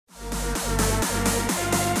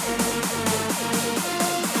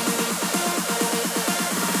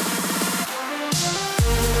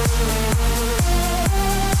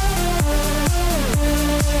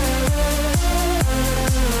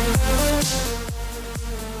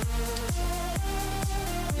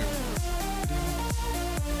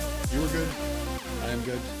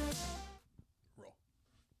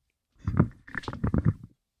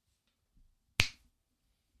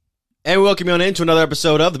And we welcome you on into another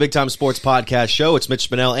episode of the Big Time Sports Podcast Show. It's Mitch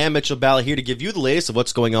Spinell and Mitchell Balla here to give you the latest of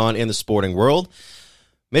what's going on in the sporting world.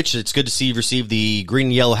 Mitch, it's good to see you receive the green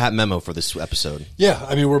and yellow hat memo for this episode. Yeah,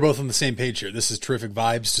 I mean, we're both on the same page here. This is terrific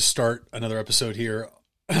vibes to start another episode here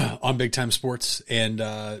on Big Time Sports. And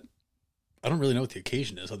I don't really know what the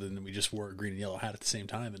occasion is other than we just wore a green and yellow hat at the same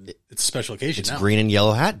time. And it's a special occasion now. It's Green and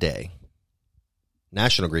Yellow Hat Day.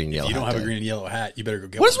 National Green and Yellow Hat Day. If you don't have a green and yellow hat, you better go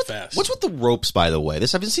get one fast. What's with the ropes, by the way?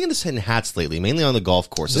 I've been seeing this in hats lately, mainly on the golf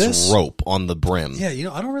course. This rope on the brim. Yeah,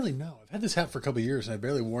 I don't really know. I've had this hat for a couple of years, and I've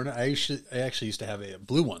barely worn it. I actually used to have a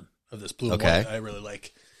blue one of this blue one that I really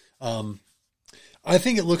like. I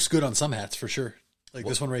think it looks good on some hats for sure. Like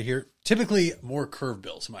this one right here. Typically more curved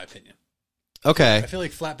bills, in my opinion. Okay. I feel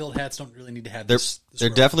like flat billed hats don't really need to have they're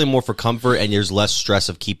rope. definitely more for comfort, and there's less stress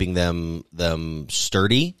of keeping them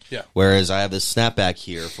sturdy. Yeah. Whereas I have this snapback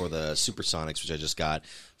here for the Supersonics, which I just got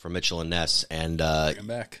from Mitchell and Ness, and bring them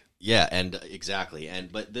back. Yeah, and exactly.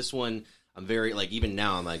 But this one, I'm very even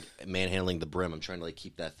now I'm manhandling the brim. I'm trying to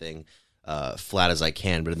keep that thing flat as I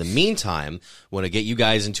can. But in the meantime, want to get you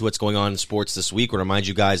guys into what's going on in sports this week. Want to remind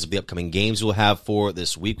you guys of the upcoming games we'll have for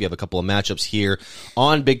this week. We have a couple of matchups here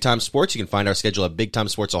on Big Time Sports. You can find our schedule at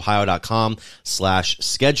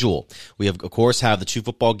bigtimesportsohio.com/schedule. We of course have the two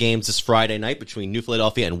football games this Friday night between New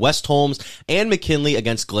Philadelphia and West Holmes, and McKinley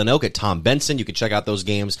against Glen Oak at Tom Benson. You can check out those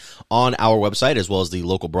games on our website as well as the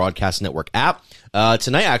local broadcast network app.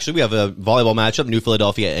 Tonight, actually, we have a volleyball matchup, New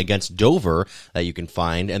Philadelphia against Dover, that you can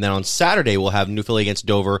find. And then on Saturday, we'll have New Philly against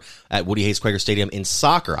Dover at Woody Hayes Quaker Stadium in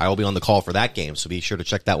soccer. I will be on the call for that game, so be sure to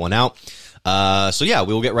check that one out. So yeah,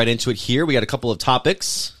 we will get right into it here. We got a couple of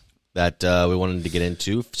topics that we wanted to get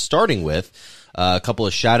into, starting with a couple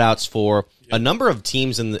of shout-outs for a number of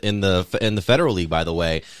teams in the Federal League, by the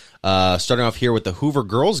way. Starting off here with the Hoover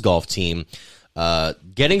girls golf team,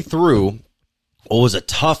 getting through what was a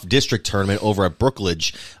tough district tournament over at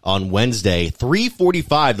Brookledge on Wednesday.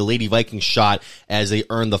 345 the Lady Vikings shot as they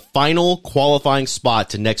earned the final qualifying spot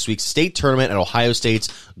to next week's state tournament at Ohio State's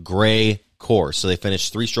Gray course. So they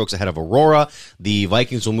finished 3 strokes ahead of Aurora. The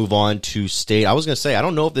Vikings will move on to state. I was going to say, I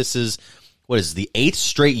don't know if this is, the 8th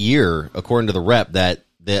straight year, according to the rep, that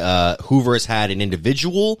the Hoover has had an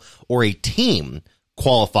individual or a team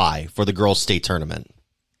qualify for the girls' state tournament.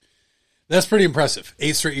 That's pretty impressive.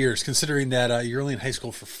 8 straight years, considering that you're only in high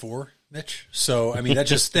school for 4, Mitch. So, I mean, that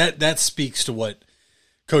just that speaks to what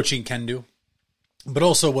coaching can do, but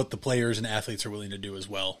also what the players and athletes are willing to do as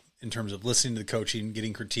well in terms of listening to the coaching,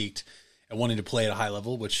 getting critiqued, and wanting to play at a high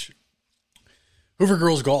level, which Hoover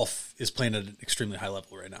girls golf is playing at an extremely high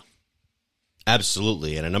level right now.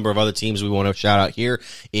 Absolutely, and a number of other teams we want to shout out here.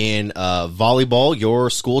 In volleyball,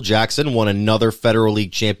 your school, Jackson, won another Federal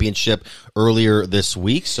League championship earlier this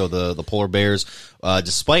week. So the Polar Bears,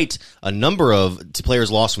 despite a number of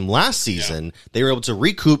players lost from last season, they were able to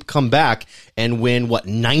recoup, come back, and win,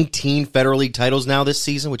 19 Federal League titles now this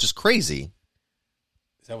season, which is crazy.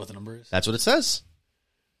 Is that what the number is? That's what it says.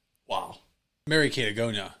 Wow. Mary Kate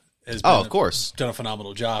Agonia has of course, done a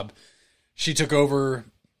phenomenal job. She took over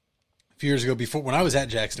few years ago. Before, when I was at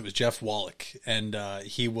Jackson, it was Jeff Wallach, and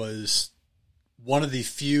he was one of the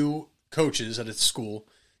few coaches at its school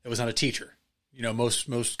that was not a teacher.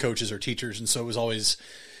 Most coaches are teachers, and so it was always,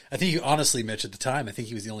 I think, honestly, Mitch, at the time, I think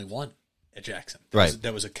he was the only one at Jackson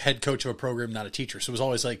that was a head coach of a program, not a teacher. So it was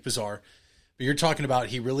always bizarre. But you're talking about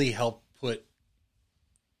he really helped put,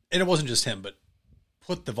 and it wasn't just him, but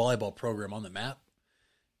put the volleyball program on the map,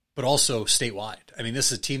 but also statewide. I mean,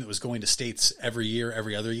 this is a team that was going to states every year,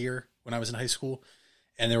 every other year when I was in high school,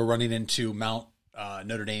 and they were running into Mount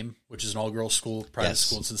Notre Dame, which is an all-girls school, private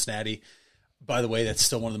school in Cincinnati. By the way, that's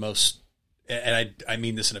still one of the most, and I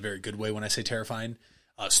mean this in a very good way when I say terrifying,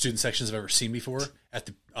 student sections I've ever seen before. At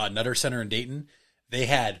the Nutter Center in Dayton, they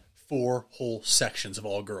had 4 whole sections of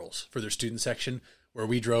all girls for their student section, where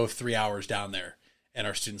we drove 3 hours down there, and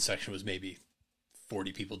our student section was maybe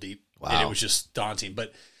 40 people deep. Wow. And it was just daunting.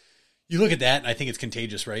 But you look at that, and I think it's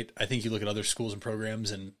contagious, right? I think you look at other schools and programs,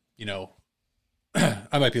 and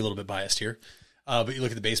I might be a little bit biased here, but you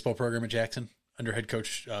look at the baseball program at Jackson under head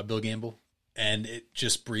coach Bill Gamble, and it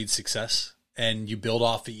just breeds success. And you build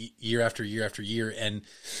off year after year after year, and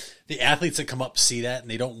the athletes that come up see that,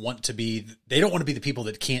 and they don't want to be the people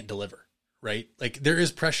that can't deliver, right? There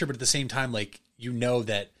is pressure, but at the same time,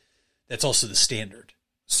 that that's also the standard.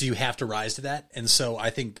 So you have to rise to that. And so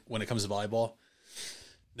I think when it comes to volleyball,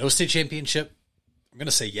 no state championship, I'm going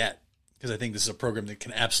to say yet, because I think this is a program that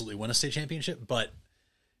can absolutely win a state championship, but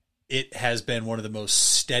it has been one of the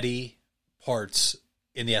most steady parts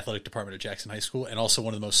in the athletic department at Jackson High School, and also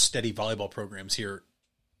one of the most steady volleyball programs here,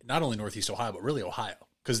 not only Northeast Ohio, but really Ohio,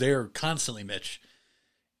 because they are constantly, Mitch,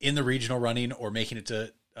 in the regional running or making it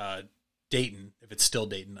to Dayton, if it's still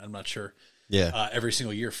Dayton, I'm not sure. Yeah. Every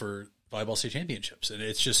single year for volleyball state championships. And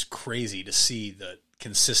it's just crazy to see the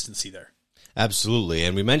consistency there. Absolutely.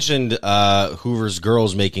 And we mentioned Hoover's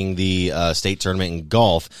girls making the state tournament in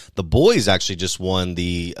golf. The boys actually just won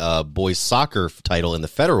the boys soccer title in the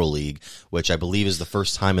Federal League, which I believe is the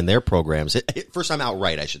first time in their programs. First time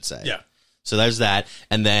outright, I should say. Yeah. So there's that.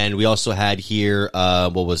 And then we also had here,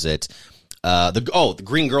 what was it? The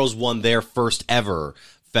Green Girls won their first ever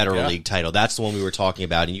Federal League title. That's the one we were talking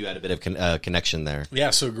about, and you had a bit of connection there. Yeah,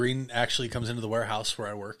 so Green actually comes into the warehouse where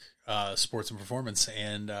I work, sports and performance,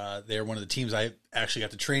 and they're one of the teams I actually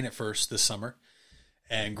got to train at first this summer.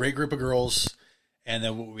 And great group of girls. And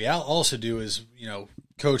then what we also do is,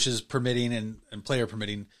 coaches permitting and player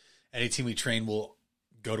permitting, any team we train will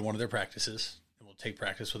go to one of their practices, and we'll take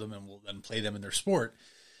practice with them, and we'll then play them in their sport.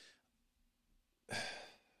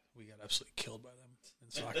 We got absolutely killed by them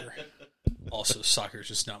in soccer. Also, soccer is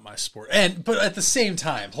just not my sport. But at the same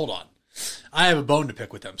time, hold on. I have a bone to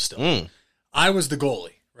pick with them still. I was the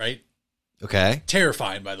goalie, right? Okay.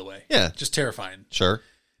 Terrifying, by the way. Yeah. Just terrifying. Sure.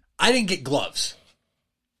 I didn't get gloves.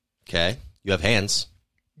 Okay. You have hands.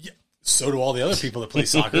 Yeah. So do all the other people that play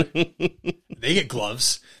soccer. They get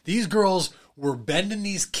gloves. These girls were bending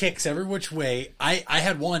these kicks every which way. I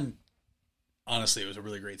had one. Honestly, it was a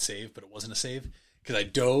really great save, but it wasn't a save. Because I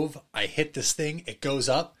dove, I hit this thing, it goes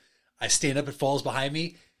up, I stand up, it falls behind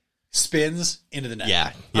me, spins into the net.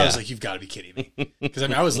 Yeah. I was like, you've got to be kidding me. Because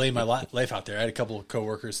I was laying my life out there. I had a couple of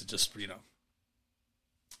coworkers that just,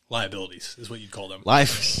 liabilities is what you'd call them.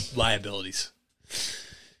 Liabilities.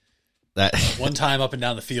 That one time up and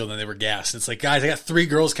down the field, and they were gassed. It's like, guys, I got 3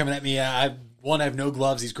 girls coming at me. I have no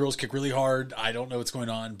gloves. These girls kick really hard. I don't know what's going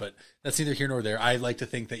on, but that's neither here nor there. I like to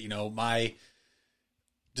think that, my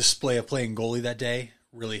display of playing goalie that day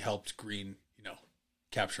really helped Green,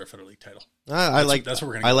 capture a Federal League title. That's what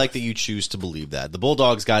we're going to I like that you choose to believe that. The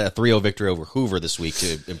Bulldogs got a 3-0 victory over Hoover this week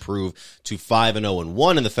to improve to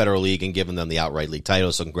 5-0-1 in the Federal League and giving them the outright league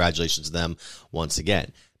title. So congratulations to them once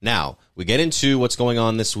again. Now, we get into what's going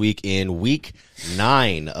on this week in week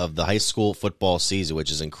 9 of the high school football season,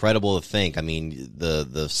 which is incredible to think. I mean,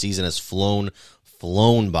 the season has flown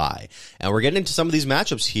by. And we're getting into some of these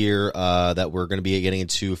matchups here that we're going to be getting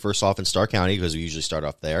into first off in Starr County, because we usually start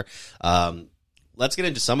off there. Let's get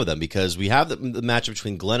into some of them, because we have the matchup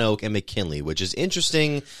between Glen Oak and McKinley, which is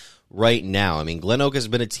interesting right now. I mean, Glen Oak has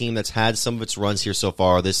been a team that's had some of its runs here so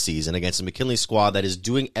far this season against a McKinley squad that is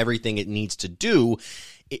doing everything it needs to do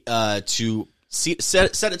to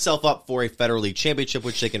set itself up for a Federal League championship,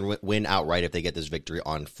 which they can win outright if they get this victory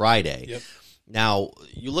on Friday. Yep. Now,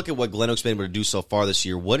 you look at what Glen Oak's been able to do so far this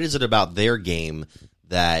year. What is it about their game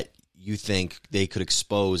that you think they could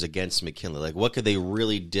expose against McKinley? Like, what could they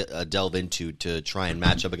really delve into to try and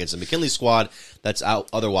match up against a McKinley squad that's out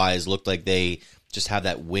otherwise looked like they just have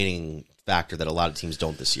that winning factor that a lot of teams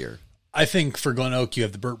don't this year? I think for Glen Oak, you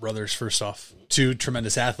have the Burt brothers, first off. 2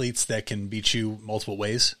 tremendous athletes that can beat you multiple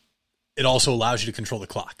ways. It also allows you to control the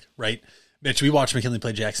clock, right? Mitch, we watched McKinley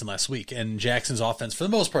play Jackson last week, and Jackson's offense, for the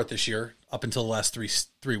most part this year, up until the last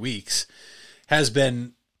three weeks, has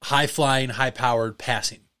been high-flying, high-powered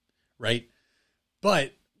passing, right?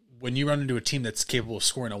 But when you run into a team that's capable of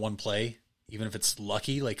scoring on one play, even if it's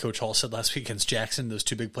lucky, like Coach Hall said last week against Jackson, those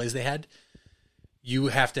 2 big plays they had, you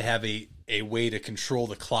have to have a way to control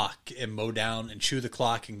the clock and mow down and chew the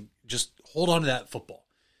clock and just hold on to that football.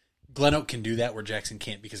 Glen Oak can do that where Jackson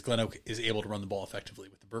can't, because Glen Oak is able to run the ball effectively.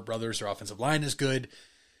 With the Burt brothers, their offensive line is good.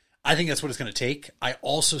 I think that's what it's going to take. I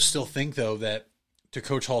also still think, though, that to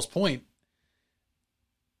Coach Hall's point,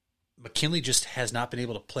 McKinley just has not been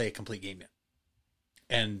able to play a complete game yet.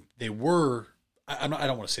 And they were, I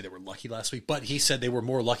don't want to say they were lucky last week, but he said they were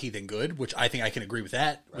more lucky than good, which I think I can agree with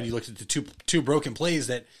that. Right. When you looked at the two broken plays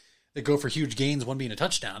that go for huge gains, one being a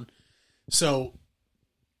touchdown. So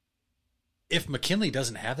if McKinley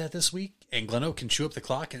doesn't have that this week and Glen Oak can chew up the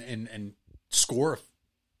clock and score,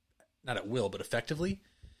 not at will, but effectively,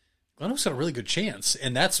 Glen Oak's got a really good chance.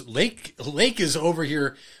 And that's Lake is over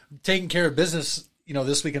here taking care of business,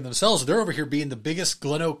 this weekend themselves. They're over here being the biggest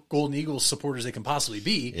Glen Oak Golden Eagles supporters they can possibly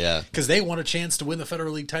be. Yeah. Because they want a chance to win the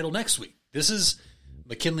Federal League title next week. This is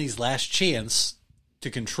McKinley's last chance to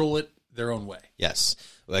control it their own way. Yes.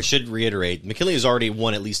 Well, I should reiterate, McKinley has already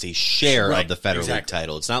won at least a share of the Federal League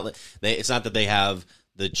title. It's not that they have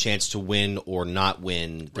the chance to win or not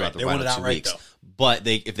win throughout the final 2 weeks. Though. But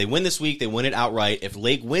if they win this week, they win it outright. If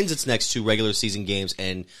Lake wins its next 2 regular season games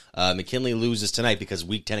and McKinley loses tonight because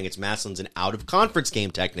week 10 against Massillon's an out-of-conference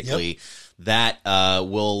game technically, that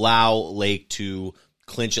will allow Lake to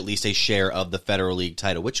clinch at least a share of the Federal League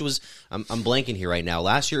title, which was, I'm blanking here right now.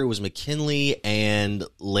 Last year it was McKinley and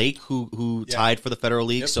Lake who tied for the Federal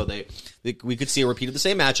League. Yep. So we could see a repeat of the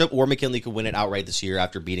same matchup, or McKinley could win it outright this year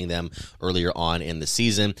after beating them earlier on in the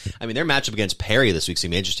season. I mean, their matchup against Perry this week's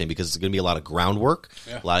going to be interesting because it's going to be a lot of groundwork.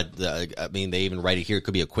 Yeah. They even write it here. It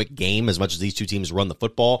could be a quick game as much as these two teams run the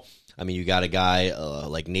football. I mean, you got a guy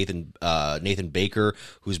like Nathan Baker,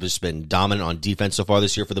 who's just been dominant on defense so far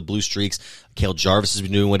this year for the Blue Streaks. Cale Jarvis has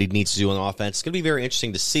been doing what he needs to do on offense. It's going to be very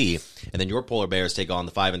interesting to see. And then your Polar Bears take on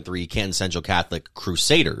the 5-3 Canton Central Catholic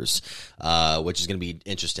Crusaders, which is going to be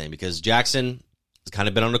interesting because Jackson has kind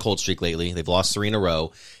of been on a cold streak lately. They've lost 3 in a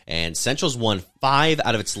row, and Central's won 5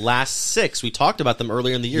 out of its last 6. We talked about them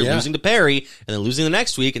earlier in the year, losing to Perry and then losing the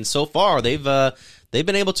next week, and so far they've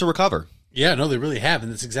been able to recover. Yeah, no, they really have,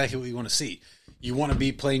 and that's exactly what you want to see. You want to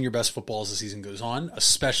be playing your best football as the season goes on,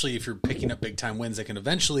 especially if you're picking up big-time wins that can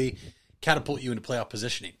eventually catapult you into playoff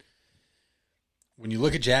positioning. When you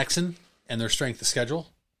look at Jackson and their strength of schedule,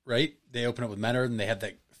 right, they open up with Menard, and they have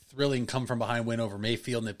that thrilling come-from-behind win over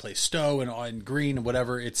Mayfield, and they play Stowe and Green and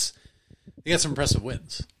whatever. They got some impressive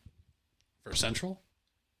wins. For Central,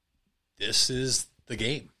 this is the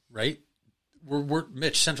game, right?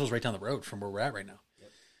 Mitch, Central's right down the road from where we're at right now.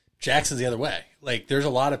 Jackson's the other way. Like, there's a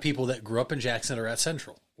lot of people that grew up in Jackson that are at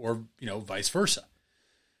Central, or, vice versa.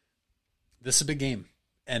 This is a big game.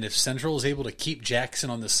 And if Central is able to keep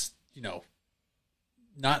Jackson on this,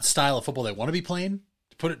 not style of football they want to be playing,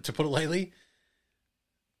 to put it lightly,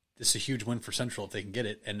 this is a huge win for Central if they can get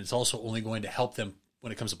it. And it's also only going to help them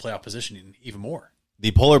when it comes to playoff positioning even more. The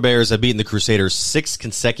Polar Bears have beaten the Crusaders 6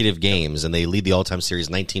 consecutive games, and they lead the all-time series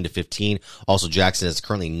 19-15. Also, Jackson is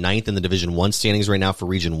currently 9th in the Division I standings right now for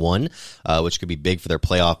Region 1, which could be big for their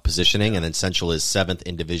playoff positioning. And then Central is 7th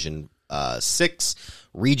in Division 6,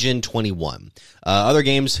 Region 21. Other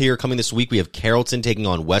games here coming this week, we have Carrollton taking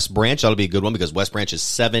on West Branch. That'll be a good one because West Branch is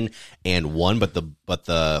 7-1, but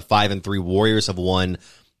the 5-3 Warriors have won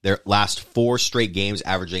their last 4 straight games,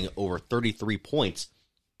 averaging over 33 points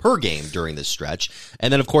per game during this stretch.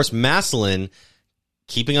 And then, of course, Massillon,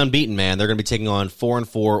 keeping unbeaten, man. They're going to be taking on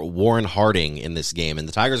 4-4 Warren Harding in this game. And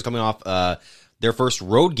the Tigers are coming off their first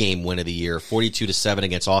road game win of the year, 42-7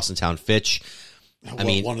 against Austintown Fitch. I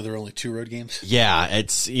mean, one of their only 2 road games. Yeah,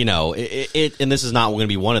 it's, and this is not going to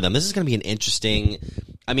be one of them. This is going to be an interesting,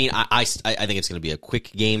 I think it's going to be a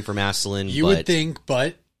quick game for Massillon. You would think,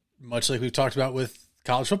 but much like we've talked about with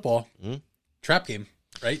college football, trap game.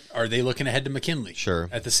 Right? Are they looking ahead to McKinley? Sure.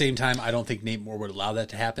 At the same time, I don't think Nate Moore would allow that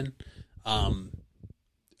to happen.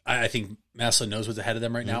 I think Massillon knows what's ahead of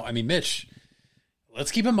them right now. I mean, Mitch,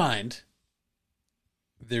 let's keep in mind,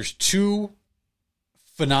 there's 2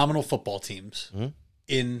 phenomenal football teams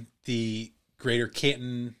in the greater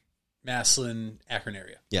Canton, Massillon, Akron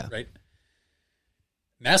area. Yeah. Right?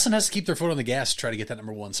 Massillon has to keep their foot on the gas to try to get that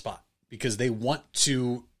number 1 spot because they want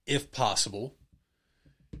to, if possible,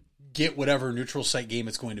 get whatever neutral site game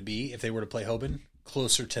it's going to be if they were to play Hoban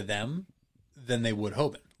closer to them than they would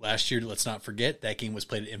Hoban. Last year, let's not forget, that game was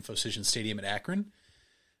played at InfoCision Stadium at Akron.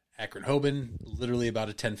 Akron-Hoban, literally about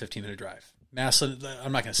a 10-15 minute drive. Massillon,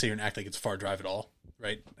 I'm not going to sit here and act like it's a far drive at all,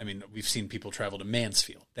 right? I mean, we've seen people travel to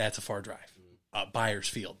Mansfield. That's a far drive. Byers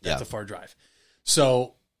Field, that's a far drive.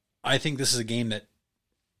 So I think this is a game that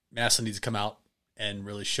Massillon needs to come out and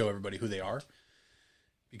really show everybody who they are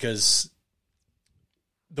because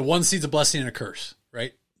the 1 seed's a blessing and a curse,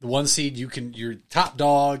 right? The 1 seed, you're top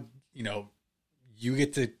dog, you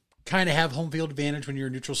get to kind of have home field advantage when you're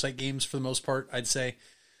in neutral site games for the most part, I'd say.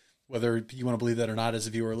 Whether you want to believe that or not as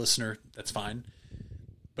a viewer or listener, that's fine.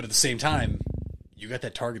 But at the same time, you got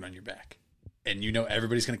that target on your back. And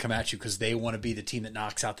everybody's going to come at you because they want to be the team that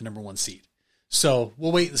knocks out the number 1 seed. So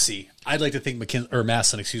we'll wait and see. I'd like to think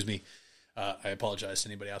Massillon, I apologize to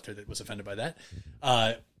anybody out there that was offended by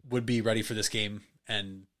that, would be ready for this game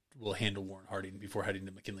and will handle Warren Harding before heading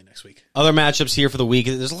to McKinley next week. Other matchups here for the week.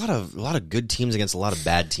 There's a lot of good teams against a lot of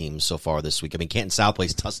bad teams so far this week. I mean, Canton South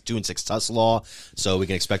plays 2-6 Tuslaw, so we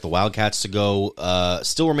can expect the Wildcats to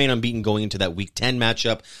still remain unbeaten going into that Week 10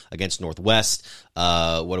 matchup against Northwest.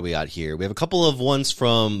 What do we got here? We have a couple of ones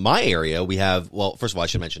from my area. We have, first of all, I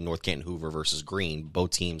should mention North Canton Hoover versus Green.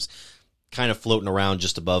 Both teams kind of floating around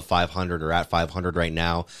just above 500 or at 500 right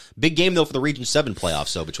now. Big game, though, for the Region 7 playoffs,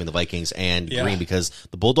 so between the Vikings and Green, because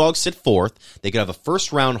the Bulldogs sit 4th. They could have a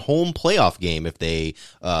first-round home playoff game if they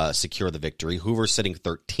secure the victory. Hoover's sitting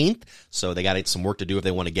 13th, so they got some work to do if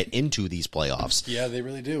they want to get into these playoffs. Yeah, they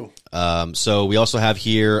really do. So we also have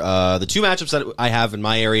here the 2 matchups that I have in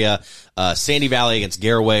my area. Sandy Valley against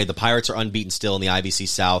Garaway. The Pirates are unbeaten still in the IVC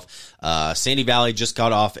South. Sandy Valley just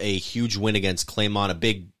got off a huge win against Claymont, a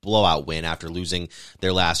big blowout win after losing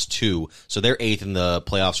their last 2. So they're 8th in the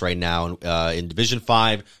playoffs right now. In Division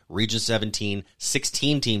 5, Region 17,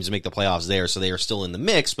 16 teams make the playoffs there. So they are still in the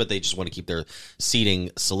mix, but they just want to keep their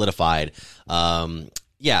seeding solidified.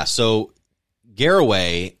 So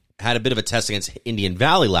Garaway had a bit of a test against Indian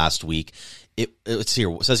Valley last week. It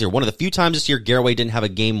says here, one of the few times this year Garaway didn't have a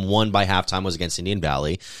game won by halftime was against Indian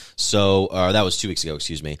Valley. So that was 2 weeks ago,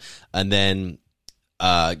 excuse me. And then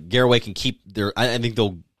Garaway can keep I think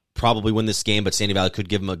they'll probably win this game, but Sandy Valley could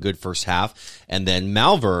give them a good first half. And then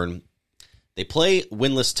Malvern, they play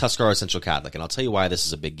winless Tuscarora Central Catholic, and I'll tell you why this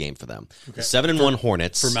is a big game for them. Okay. The 7-1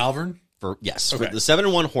 Hornets. For Malvern? For the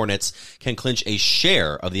 7-1 Hornets can clinch a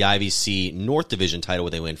share of the IVC North Division title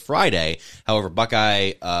when they win Friday. However,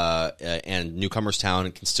 Buckeye and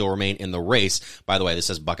Newcomerstown can still remain in the race. By the way, this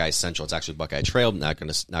says Buckeye Central. It's actually Buckeye Trail. Not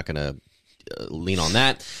gonna lean on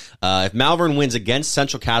that. If Malvern wins against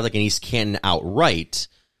Central Catholic and East Canton outright,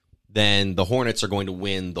 then the Hornets are going to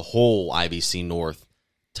win the whole IVC North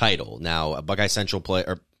title. Now, Buckeye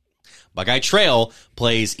Trail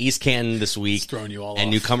plays East Canton this week,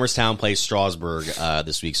 and Newcomerstown plays Strasburg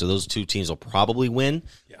this week. So those 2 teams will probably win.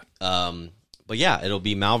 Yeah. But yeah, it'll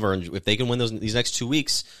be Malvern. If they can win these next 2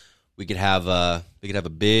 weeks, we could have a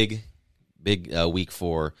big week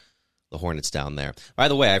for the Hornets down there. By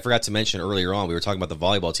the way, I forgot to mention earlier on, we were talking about the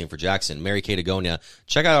volleyball team for Jackson, Mary Kay Dagonia.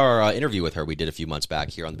 Check out our interview with her we did a few months back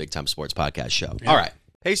here on the Big Time Sports Podcast show. Yeah. All right.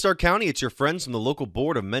 Hey, Stark County, it's your friends from the local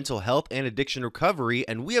Board of Mental Health and Addiction Recovery,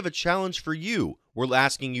 and we have a challenge for you. We're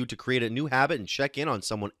asking you to create a new habit and check in on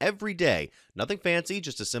someone every day. Nothing fancy,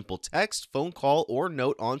 just a simple text, phone call, or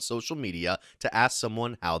note on social media to ask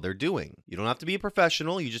someone how they're doing. You don't have to be a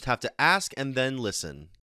professional, you just have to ask and then listen.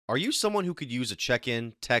 Are you someone who could use a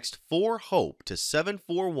check-in? Text 4HOPE to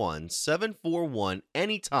 741-741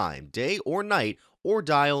 anytime, day or night, or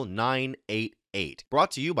dial 988.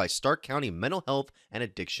 Brought to you by Stark County Mental Health and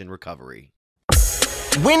Addiction Recovery.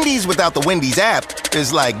 Wendy's without the Wendy's app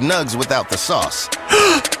is like Nugs without the sauce.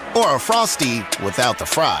 Or a Frosty without the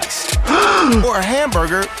fries. Or a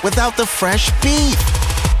hamburger without the fresh beef.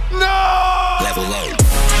 No! Level up.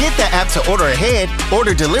 Get the app to order ahead,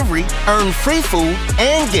 order delivery, earn free food,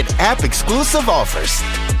 and get app-exclusive offers.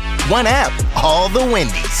 One app, all the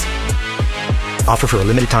Wendy's. Offer for a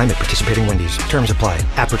limited time at participating Wendy's. Terms apply.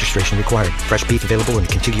 App registration required. Fresh beef available in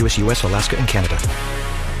the contiguous U.S., Alaska, and Canada.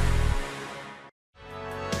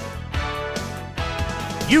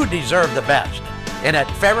 You deserve the best. And at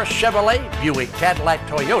Ferris Chevrolet, Buick, Cadillac,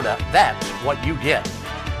 Toyota, that's what you get.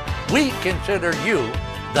 We consider you,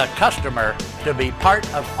 the customer, to be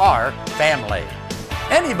part of our family.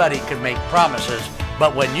 Anybody can make promises,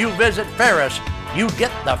 but when you visit Ferris, you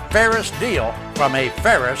get the Ferris deal from a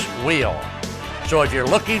Ferris wheel. So if you're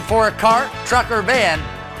looking for a car, truck, or van,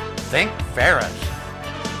 think Ferris.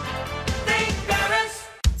 Think Ferris.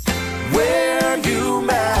 Where you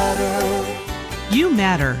matter. You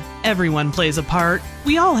matter. Everyone plays a part.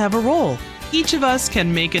 We all have a role. Each of us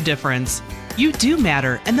can make a difference. You do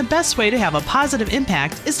matter, and the best way to have a positive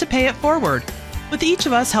impact is to pay it forward. With each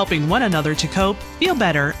of us helping one another to cope, feel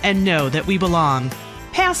better, and know that we belong.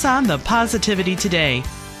 Pass on the positivity today.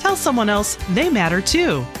 Tell someone else they matter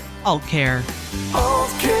too. Alt Care.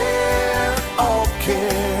 Alt Care, Alt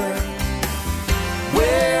Care.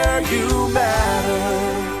 Where you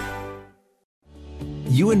matter.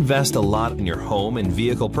 You invest a lot in your home and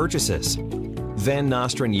vehicle purchases. Van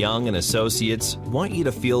Nostrand Young and Associates want you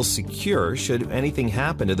to feel secure should anything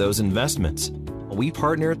happen to those investments. We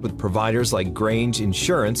partnered with providers like Grange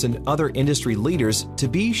Insurance and other industry leaders to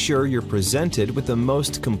be sure you're presented with the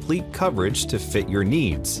most complete coverage to fit your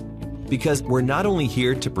needs. Because we're not only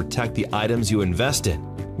here to protect the items you invest in,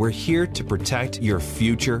 we're here to protect your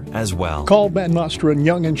future as well. Call Van Nostrand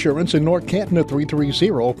Young Insurance in North Canton at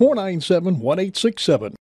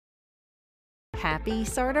 330-497-1867. Happy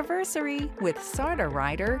Sardiversary with Sarda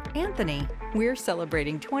rider Anthony. We're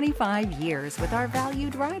celebrating 25 years with our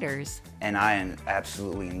valued riders. And I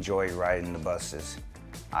absolutely enjoy riding the buses.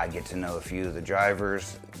 I get to know a few of the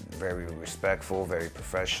drivers, very respectful, very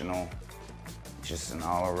professional. Just an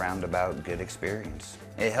all-around about good experience.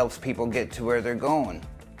 It helps people get to where they're going,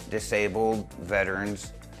 disabled,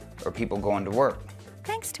 veterans, or people going to work.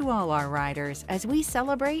 Thanks to all our riders as we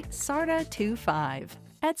celebrate Sarda 25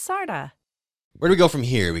 at Sarda. Where do we go from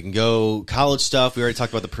here? We can go college stuff. We already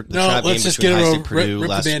talked about the trap game let's just between get High it State over. Purdue. Rip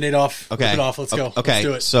the Band-Aid off. Okay. Rip it off. Let's go. Okay. Let's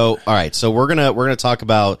do it. So, all right. So we're gonna talk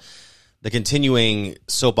about the continuing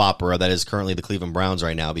soap opera that is currently the Cleveland Browns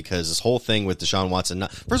right now, because this whole thing with Deshaun Watson.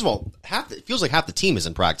 First of all, it feels like half the team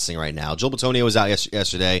isn't practicing right now. Joel Bitonio was out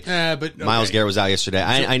yesterday. But Myles Garrett was out yesterday.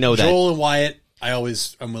 I know that Joel and Wyatt,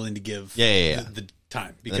 I'm willing to give the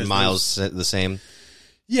time. And Miles the same.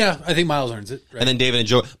 Yeah, I think Miles earns it. Right? And then David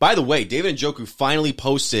Njoku. By the way, David Njoku finally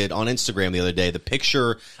posted on Instagram the other day the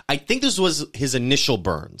picture. I think this was his initial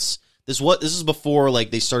burns. This is before like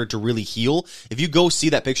they started to really heal. If you go see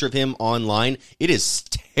that picture of him online, it is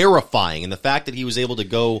terrifying. And the fact that he was able to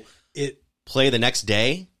go play the next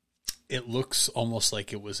day, it looks almost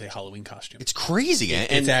like it was a Halloween costume. It's crazy.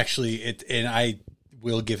 It's actually and I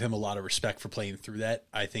will give him a lot of respect for playing through that.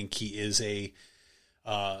 I think he is a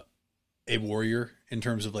warrior in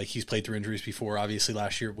terms of like he's played through injuries before. Obviously,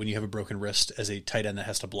 last year when you have a broken wrist as a tight end that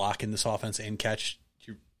has to block in this offense and catch,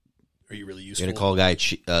 are you really useful? You're gonna call a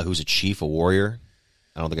guy who's a chief a warrior?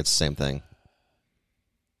 I don't think it's the same thing.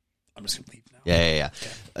 I'm just gonna leave now. Yeah.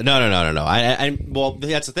 Okay. No. Well,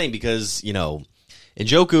 that's the thing because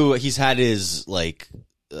Njoku, he's had his like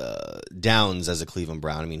downs as a Cleveland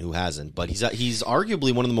Brown. I mean, who hasn't? But he's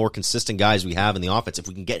arguably one of the more consistent guys we have in the offense if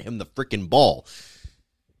we can get him the freaking ball.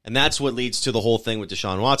 And that's what leads to the whole thing with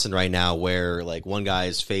Deshaun Watson right now, where like one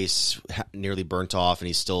guy's face nearly burnt off and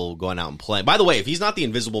he's still going out and playing. By the way, if he's not the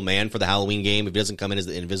Invisible Man for the Halloween game, if he doesn't come in as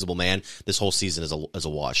the Invisible Man, this whole season is a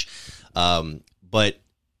wash. But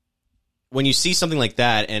when you see something like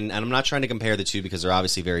that, and I'm not trying to compare the two because they're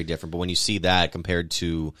obviously very different, but when you see that compared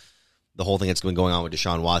to the whole thing that's been going on with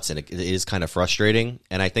Deshaun Watson, it is kind of frustrating.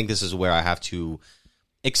 And I think this is where I have to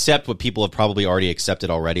accept what people have probably already accepted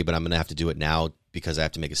already, but I'm going to have to do it now because I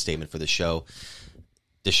have to make a statement for the show.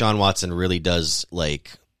 Deshaun Watson really does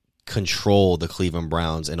like control the Cleveland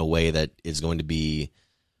Browns in a way that is going to be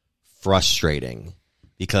frustrating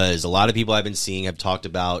because a lot of people I've been seeing have talked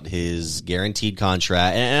about his guaranteed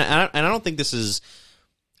contract, and I don't think this is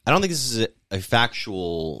a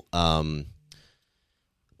factual.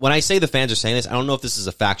 When I say the fans are saying this, I don't know if this is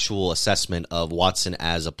a factual assessment of Watson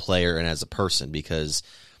as a player and as a person, because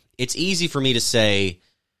it's easy for me to say,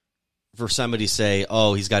 for somebody to say,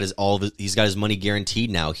 "Oh, he's got his money guaranteed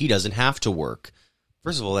now. He doesn't have to work."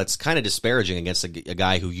 First of all, that's kind of disparaging against a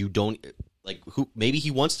guy who you don't like. Who maybe he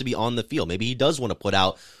wants to be on the field. Maybe he does want to put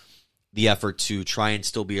out the effort to try and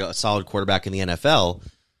still be a solid quarterback in the NFL.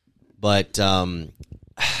 But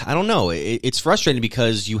I don't know. It's frustrating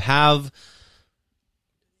because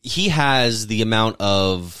he has the amount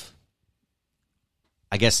of,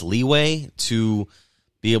 I guess, leeway to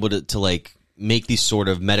be able to like make these sort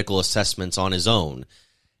of medical assessments on his own.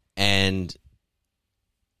 And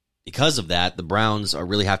because of that, the Browns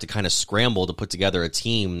really have to kind of scramble to put together a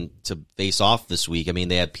team to face off this week. I mean,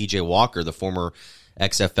 they had PJ Walker, the former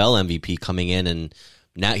XFL MVP, coming in, and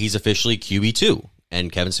now he's officially QB2.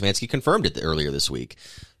 And Kevin Stefanski confirmed it earlier this week.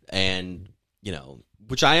 And,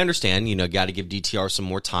 which I understand, got to give DTR some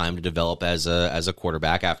more time to develop as a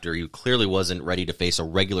quarterback after he clearly wasn't ready to face a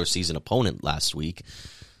regular season opponent last week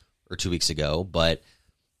or 2 weeks ago. But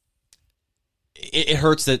it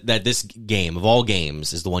hurts that this game, of all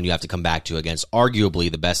games, is the one you have to come back to against arguably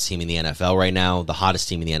the best team in the NFL right now, the hottest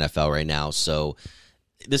team in the NFL right now. So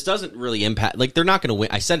this doesn't really impact, like, they're not going to win.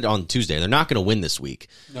 I said it on Tuesday. They're not going to win this week.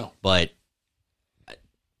 No. But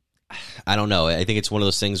I don't know. I think it's one of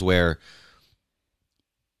those things where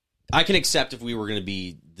I can accept if we were going to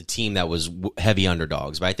be the team that was heavy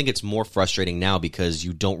underdogs, but I think it's more frustrating now because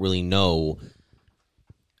you don't really know.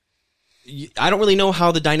 I don't really know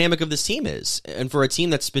how the dynamic of this team is. And for a team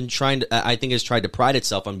that's been has tried to pride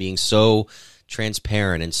itself on being so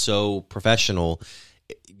transparent and so professional,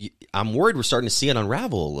 I'm worried we're starting to see it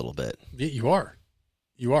unravel a little bit. Yeah, you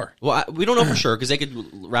are. Well, we don't know for sure because they could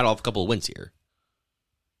rattle off a couple of wins here.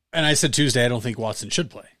 And I said Tuesday, I don't think Watson should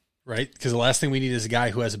play, right? Because the last thing we need is a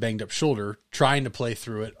guy who has a banged up shoulder trying to play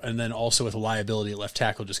through it, and then also with a liability at left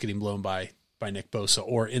tackle just getting blown by Nick Bosa,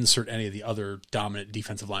 or insert any of the other dominant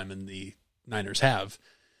defensive linemen the Niners have.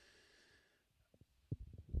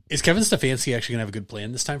 Is Kevin Stefanski actually going to have a good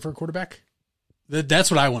plan this time for a quarterback?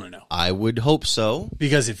 That's what I want to know. I would hope so.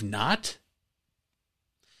 Because if not,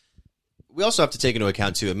 we also have to take into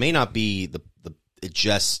account, too, it may not be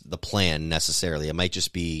just the plan necessarily. It might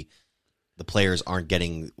just be the players aren't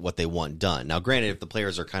getting what they want done. Now, granted, if the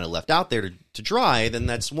players are kind of left out there to dry, then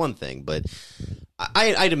that's one thing. But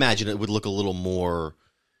I'd imagine it would look a little more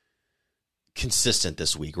consistent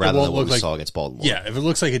this week rather than what we saw against Baltimore. Yeah, if it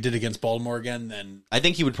looks like it did against Baltimore again, then I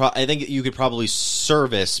think you could probably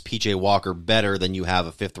service PJ Walker better than you have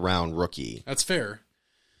a 5th round rookie. That's fair.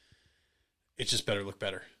 It just better look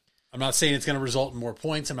better. I'm not saying it's going to result in more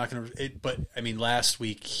points. I'm not going to, but I mean, last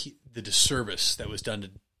week the disservice that was done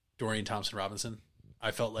to Dorian Thompson-Robinson,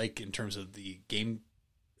 I felt like in terms of the game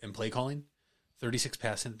and play calling, 36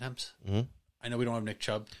 passing attempts. Mm-hmm. I know we don't have Nick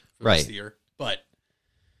Chubb for the rest of the year, but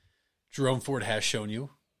Jerome Ford has shown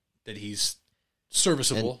you that he's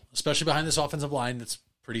serviceable, especially behind this offensive line that's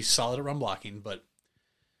pretty solid at run blocking. But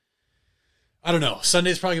I don't know.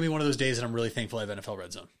 Sunday's probably going to be one of those days that I'm really thankful I have NFL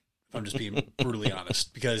Red Zone, if I'm just being brutally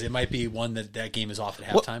honest, because it might be one that game is off at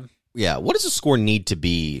halftime. What does the score need to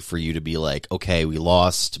be for you to be like, okay, we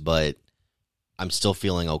lost, but I'm still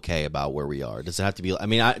feeling okay about where we are? Does it have to be, I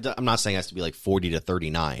mean, I'm not saying it has to be like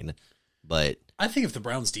 40-39, but I think if the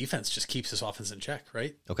Browns defense just keeps this offense in check,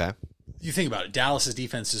 right? Okay. You think about it. Dallas's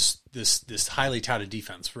defense is this highly touted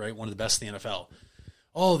defense, right? One of the best in the NFL.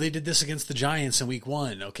 Oh, they did this against the Giants in week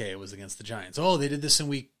 1. Okay, it was against the Giants. Oh, they did this in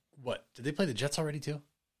week, what? Did they play the Jets already too?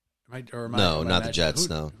 No, not the Jets,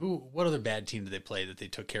 no. What other bad team did they play that they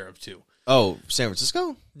took care of too? Oh, San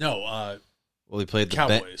Francisco? No. Well, we played the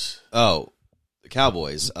Cowboys. The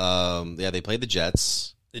Cowboys. Yeah, they played the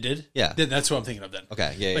Jets. They did? Yeah. That's what I'm thinking of then.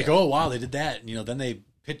 Okay, yeah, Like, yeah. oh, wow, they did that. And, then they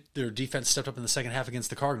their defense stepped up in the second half against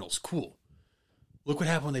the Cardinals. Cool. Look what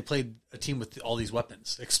happened when they played a team with all these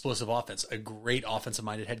weapons. Explosive offense. A great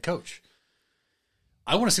offensive-minded head coach.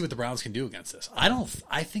 I want to see what the Browns can do against this.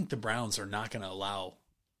 I think the Browns are not going to allow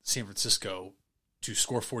San Francisco to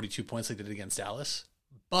score 42 points like they did against Dallas,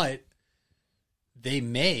 but they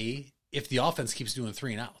may if the offense keeps doing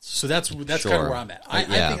 3 and outs. So that's kind of where I'm at. I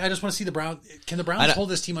think I just want to see the Browns. Can the Browns hold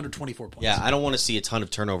this team under 24 points? Yeah, I don't want to see a ton of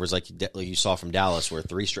turnovers like you saw from Dallas, where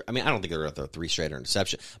 3 straight. I mean, I don't think they're going to throw 3 straight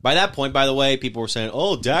interception. By that point, by the way, people were saying,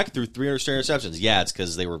 "Oh, Dak threw 3 straight interceptions." Yeah, it's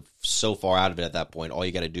because they were so far out of it at that point. All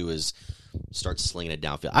you got to do is start slinging it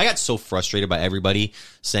downfield. I got so frustrated by everybody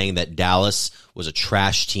saying that Dallas was a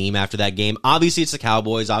trash team after that game. Obviously, it's the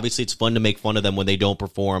Cowboys. Obviously, it's fun to make fun of them when they don't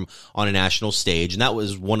perform on a national stage. And that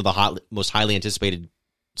was one of the most highly anticipated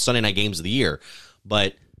Sunday night games of the year.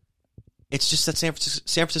 But it's just that San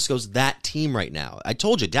Francisco's that team right now. I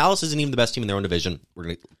told you, Dallas isn't even the best team in their own division. We're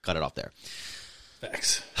going to cut it off there.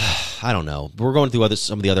 Facts. I don't know. We're going through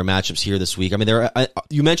some of the other matchups here this week. I mean,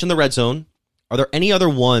 you mentioned the red zone. Are there any other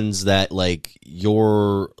ones that like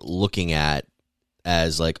you're looking at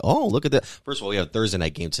as like, oh, look at that? First of all, we have a Thursday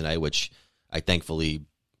night game tonight, which I thankfully,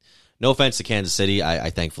 no offense to Kansas City, I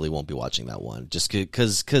thankfully won't be watching that one just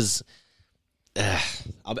because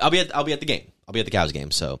I'll be at the game. I'll be at the Cavs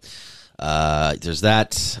game. So there's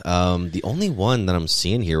that. The only one that I'm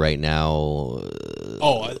seeing here right now.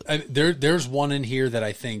 There's one in here that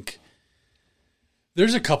I think.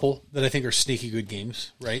 There's a couple that I think are sneaky good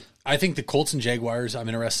games, right? I think the Colts and Jaguars I'm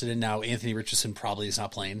interested in now. Anthony Richardson probably is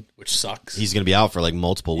not playing, which sucks. He's going to be out for like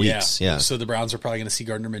multiple weeks. Yeah. So the Browns are probably going to see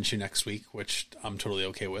Gardner Minshew next week, which I'm totally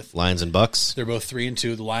okay with. Lions and Bucks. They're both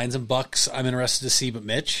 3-2. The Lions and Bucks I'm interested to see, but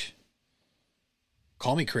Mitch,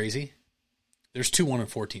 call me crazy. There's 2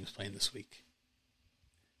 1-4 teams playing this week.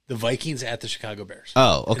 The Vikings at the Chicago Bears.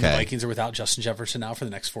 Oh, okay. And the Vikings are without Justin Jefferson now for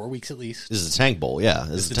the next 4 weeks at least. This is the Tank Bowl, yeah.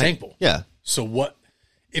 This is the Tank Bowl. Yeah. So what?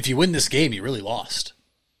 If you win this game, you really lost.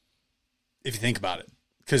 If you think about it,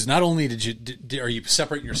 because not only are you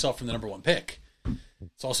separating yourself from the number 1 pick,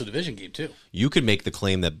 it's also a division game too. You could make the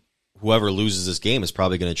claim that whoever loses this game is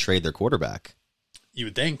probably going to trade their quarterback. You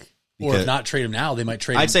would think, or if not trade him now, they might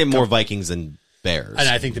trade. I'd say more Vikings than Bears, and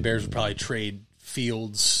I think the Bears would probably trade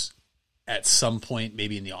Fields at some point,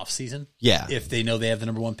 maybe in the offseason. Yeah, if they know they have the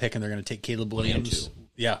number 1 pick and they're going to take Caleb Williams.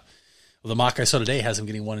 Yeah. Well, the mock I saw today has him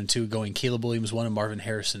getting 1 and 2, going Caleb Williams 1 and Marvin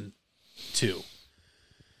Harrison 2.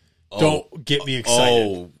 Don't get me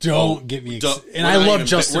excited. Don't get me excited. And I love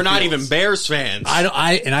Justin. We're not Fields. even Bears fans.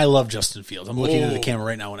 I love Justin Fields. I'm looking into the camera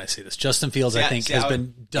right now when I say this. Justin Fields, I think, has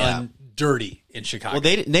been done dirty in Chicago. Well,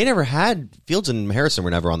 they never had Fields and Harrison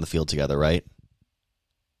were never on the field together, right?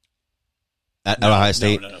 At Ohio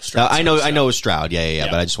State. No. I know it was Stroud.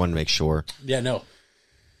 Yeah. But I just wanted to make sure. Yeah, no.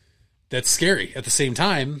 That's scary. At the same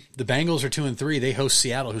time, the Bengals are 2-3. They host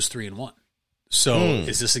Seattle, who's 3-1. So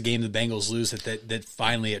is this a game the Bengals lose that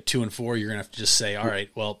finally at 2-4 you're gonna have to just say, all right,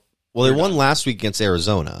 well, they won last week against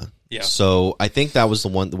Arizona. Yeah. So I think that was the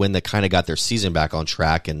win that kind of got their season back on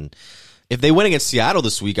track. And if they win against Seattle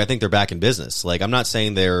this week, I think they're back in business. Like, I'm not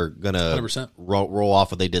saying they're gonna 100%. roll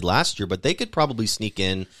off what they did last year, but they could probably sneak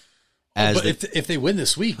in. But if they win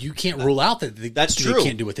this week, you can't rule out that they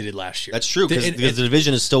can't do what they did last year. That's true, because the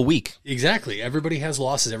division is still weak. Exactly. Everybody has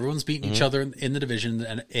losses. Everyone's beating each other in the division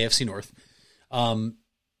and AFC North. And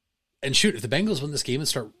shoot, if the Bengals win this game and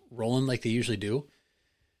start rolling like they usually do,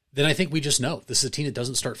 then I think we just know this is a team that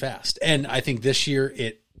doesn't start fast. And I think this year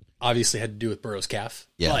it obviously had to do with Burrow's calf.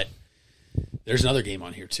 Yeah. But there's another game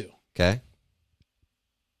on here too. Okay.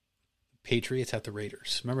 Patriots at the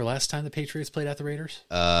Raiders. Remember last time the Patriots played at the Raiders?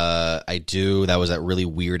 I do. That was that really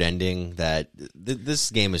weird ending. That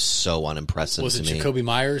this game is so unimpressive. Was it to me. Jacoby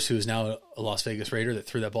Myers, who is now a Las Vegas Raider, that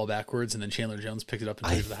threw that ball backwards, and then Chandler Jones picked it up and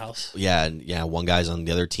took it to the house? Yeah. One guy's on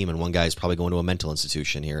the other team, and one guy's probably going to a mental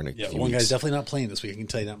institution here in a few one weeks. guy's definitely not playing this week. I can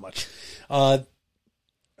tell you that much.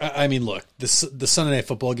 I mean, look, the Sunday Night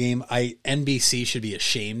Football game. NBC should be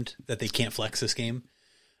ashamed that they can't flex this game.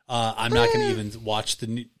 I'm not going to even watch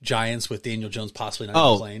the Giants with Daniel Jones possibly not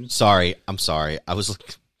even playing. Sorry. I'm sorry. I was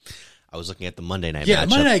looking at the Monday night. Yeah, matchup.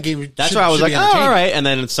 Monday night game. That's why I was like, oh, all right. And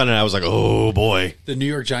then Sunday night, I was like, oh boy, the New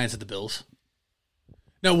York Giants at the Bills.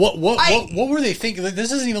 Now, what were they thinking?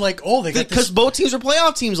 This isn't even like, they got because both teams were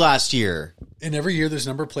playoff teams last year. And every year, there's a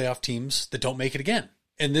number of playoff teams that don't make it again,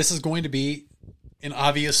 and this is going to be an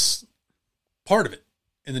obvious part of it.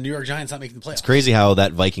 And the New York Giants not making the playoffs. It's crazy how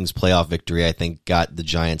that Vikings playoff victory, I think, got the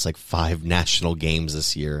Giants like 5 national games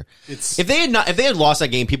this year. If they had lost that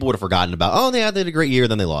game, people would have forgotten about. They had a great year,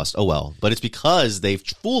 then they lost. Oh well, but it's because they've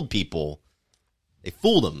fooled people. They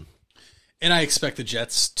fooled them. And I expect the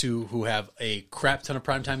Jets who have a crap ton of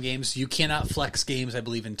primetime games. You cannot flex games, I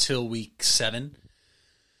believe, until week 7.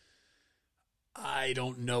 I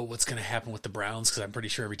don't know what's going to happen with the Browns because I'm pretty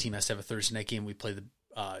sure every team has to have a Thursday night game. We play the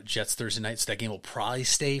Jets Thursday night, so that game will probably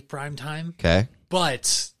stay prime time. Okay.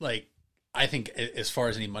 But, I think as far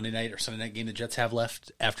as any Monday night or Sunday night game the Jets have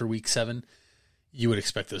left after week 7, you would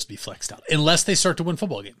expect those to be flexed out. Unless they start to win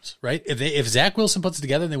football games, right? If Zach Wilson puts it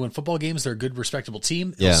together and they win football games, they're a good, respectable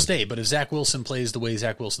team, they'll stay. But if Zach Wilson plays the way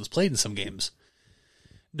Zach Wilson's played in some games,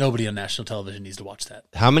 nobody on national television needs to watch that.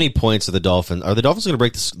 How many points are the Dolphins going to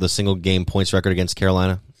break the single game points record against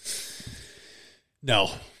Carolina?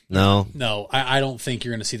 No. I don't think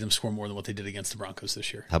you're going to see them score more than what they did against the Broncos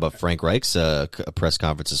this year. How about Frank Reich's press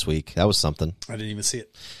conference this week? That was something. I didn't even see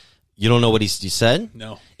it. You don't know what he said?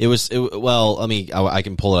 No. I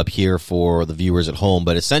can pull it up here for the viewers at home,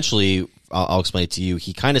 but essentially, I'll explain it to you.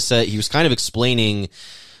 He was kind of explaining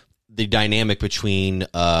the dynamic between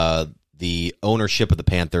the ownership of the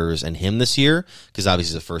Panthers and him this year, because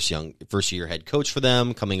obviously he's a first year head coach for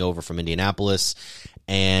them, coming over from Indianapolis,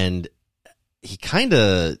 and he kind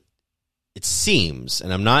of, it seems,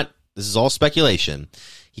 and this is all speculation,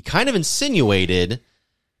 he kind of insinuated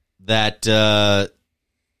that,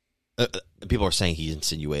 people are saying he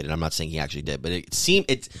insinuated, I'm not saying he actually did, but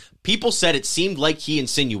people said it seemed like he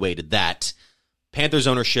insinuated that Panthers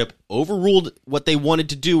ownership overruled what they wanted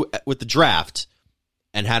to do with the draft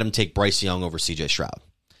and had him take Bryce Young over CJ Stroud.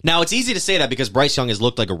 Now, it's easy to say that because Bryce Young has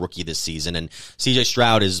looked like a rookie this season, and CJ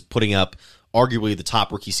Stroud is putting up arguably the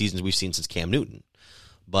top rookie seasons we've seen since Cam Newton.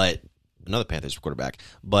 But another Panthers quarterback.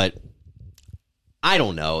 But I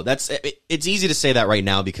don't know. It's easy to say that right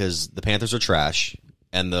now because the Panthers are trash,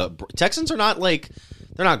 and the Texans are not they're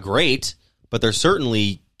not great, but they're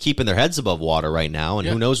certainly keeping their heads above water right now, and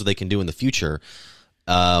who knows what they can do in the future.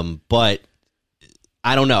 But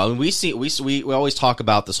I don't know. I mean, we always talk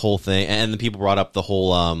about this whole thing, and the people brought up the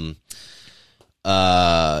whole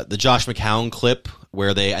the Josh McCown clip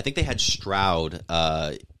where I think they had Stroud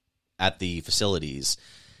at the facilities,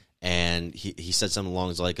 and he said something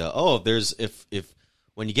along like, if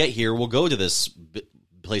when you get here, we'll go to this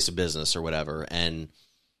place of business or whatever, and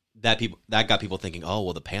that got people thinking,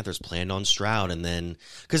 the Panthers planned on Stroud, and then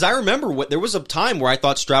because I remember there was a time where I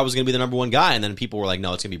thought Stroud was going to be the number 1 guy, and then people were like,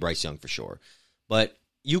 no, it's going to be Bryce Young for sure. But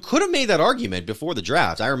you could have made that argument before the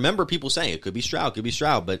draft. I remember people saying it could be Stroud,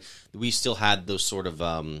 but we still had those sort of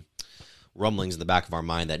rumblings in the back of our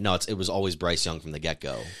mind that no, it was always Bryce Young from the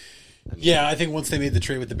get-go. I think once they made the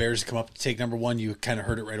trade with the Bears to come up to take number 1, you kind of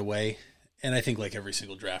heard it right away. And I think like every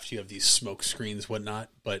single draft, you have these smoke screens, whatnot.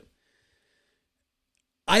 But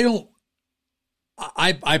I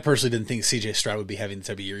personally didn't think CJ Stroud would be having the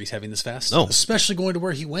type of year he's having this fast. No. Especially going to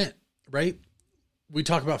where he went, right? We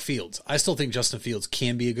talk about Fields. I still think Justin Fields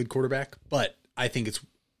can be a good quarterback, but I think it's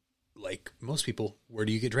like most people, where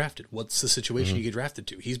do you get drafted? What's the situation you get drafted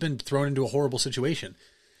to? He's been thrown into a horrible situation.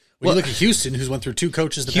 When you look at Houston, who's went through 2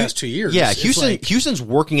 coaches the past 2 years. Yeah, Houston's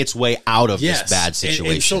working its way out of this bad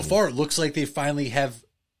situation. And so far, it looks like they finally have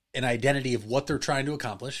an identity of what they're trying to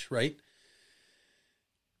accomplish, right?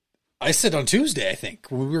 I said on Tuesday, I think,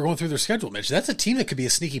 when we were going through their schedule, Mitch, that's a team that could be a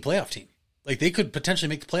sneaky playoff team. Like, they could potentially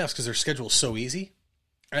make the playoffs because their schedule is so easy.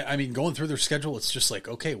 I mean, going through their schedule, it's just like,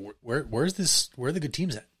 okay, where are the good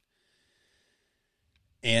teams at?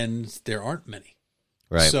 And there aren't many.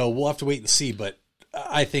 Right. So we'll have to wait and see, but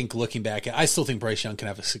I think looking back, I still think Bryce Young can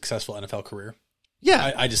have a successful NFL career.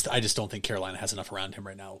 Yeah. I just don't think Carolina has enough around him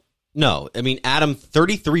right now. No. I mean,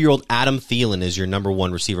 33-year-old Adam Thielen is your number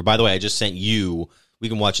 1 receiver. By the way, I just sent you we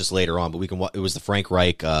can watch this later on, but it was the Frank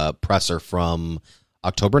Reich presser from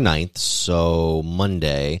October 9th, so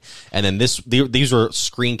Monday. And then these were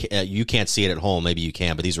you can't see it at home, maybe you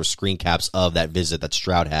can, but these were screen caps of that visit that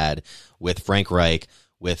Stroud had with Frank Reich,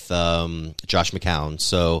 with Josh McCown.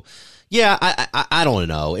 So, yeah, I don't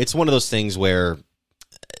know. It's one of those things where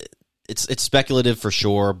it's speculative for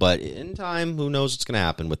sure, but in time, who knows what's going to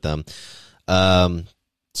happen with them.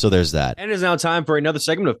 So there's that. And it is now time for another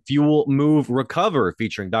segment of Fuel, Move, Recover,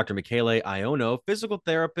 featuring Dr. Michele Iono, physical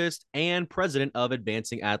therapist and president of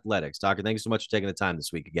Advancing Athletics. Doctor, thank you so much for taking the time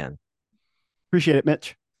this week again. Appreciate it,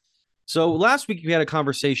 Mitch. So last week we had a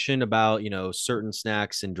conversation about, certain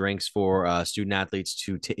snacks and drinks for student athletes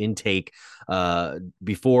to intake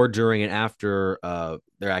before, during, and after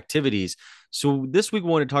their activities. So this week we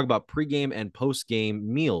want to talk about pregame and postgame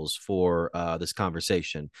meals for this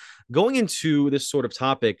conversation. Going into this sort of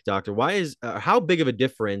topic, Doctor, how big of a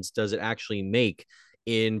difference does it actually make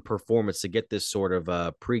in performance to get this sort of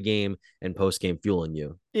pregame and postgame fuel in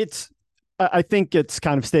you? I think it's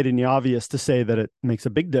kind of stating the obvious to say that it makes a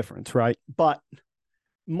big difference, right? But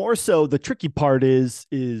more so, the tricky part is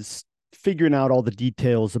figuring out all the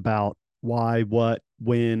details about why, what,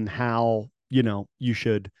 when, how, you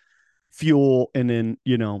should fuel, and then,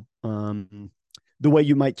 the way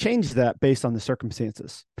you might change that based on the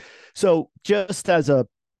circumstances. So just as a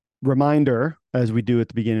reminder, as we do at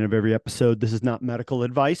the beginning of every episode, this is not medical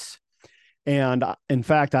advice. And in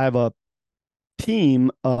fact, I have a team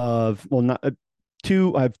of, I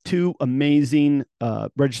have two amazing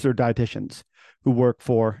registered dietitians who work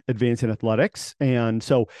for Advancing Athletics. And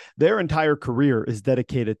so their entire career is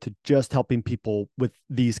dedicated to just helping people with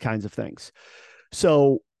these kinds of things.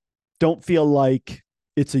 So don't feel like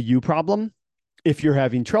it's a you problem if you're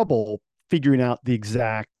having trouble figuring out the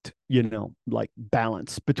exact,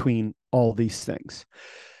 balance between all these things.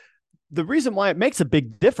 The reason why it makes a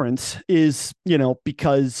big difference is,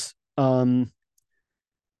 because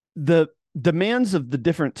the demands of the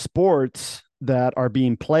different sports that are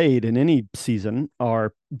being played in any season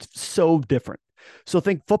are so different. So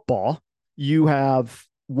think football, you have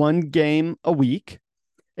one game a week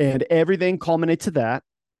and everything culminates to that.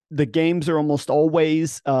 The games are almost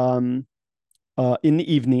always in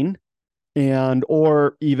the evening,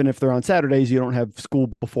 or even if they're on Saturdays, you don't have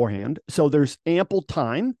school beforehand. So there's ample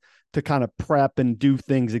time to kind of prep and do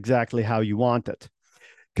things exactly how you want it.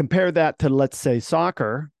 Compare that to, let's say,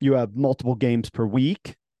 soccer. You have multiple games per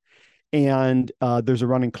week, and there's a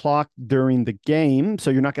running clock during the game. So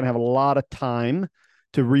you're not going to have a lot of time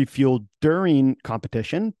to refuel during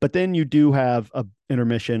competition, but then you do have an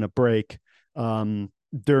intermission, a break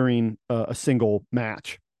during a single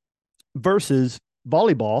match. Versus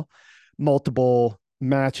volleyball, multiple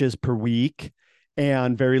matches per week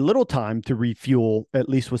and very little time to refuel, at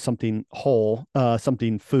least with something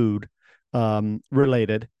something food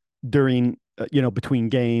related during, between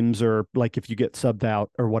games, or like if you get subbed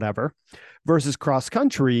out or whatever. Versus cross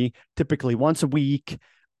country, typically once a week,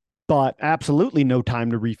 but absolutely no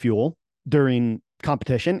time to refuel during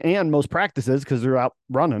competition and most practices because they're out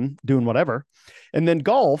running, doing whatever. And then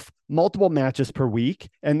golf, multiple matches per week,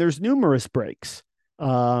 and there's numerous breaks.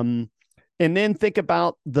 And then think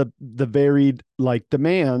about the varied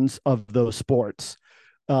demands of those sports.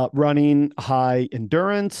 Running, high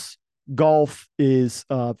endurance. Golf is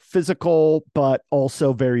physical, but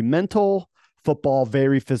also very mental. Football,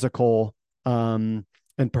 very physical, and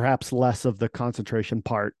perhaps less of the concentration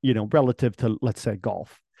part, relative to, let's say,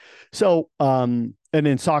 golf. So, and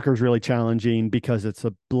then soccer is really challenging because it's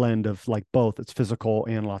a blend of both. It's physical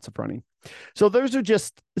and lots of running. So those are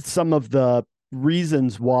just some of the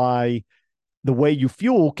reasons why the way you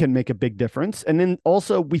fuel can make a big difference. And then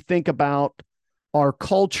also we think about our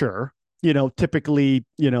culture, typically,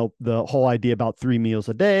 the whole idea about 3 meals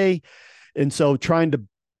a day. And so trying to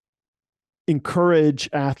encourage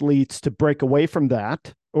athletes to break away from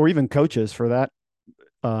that, or even coaches for that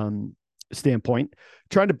standpoint,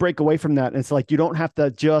 trying to break away from that. And it's you don't have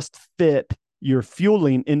to just fit your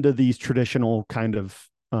fueling into these traditional kind of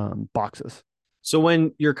boxes. So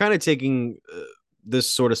when you're kind of taking this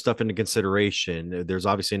sort of stuff into consideration, there's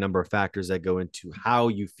obviously a number of factors that go into how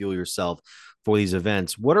you fuel yourself for these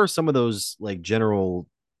events. What are some of those general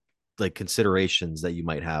considerations that you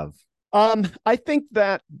might have? I think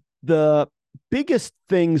that the biggest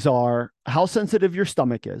things are how sensitive your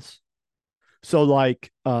stomach is. So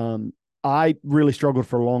I really struggled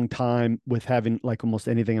for a long time with having almost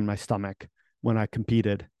anything in my stomach when I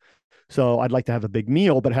competed. So I'd like to have a big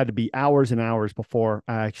meal, but it had to be hours and hours before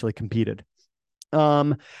I actually competed.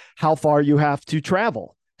 How far you have to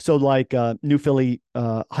travel. So New Philly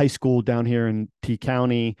High School down here in T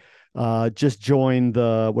County, just joined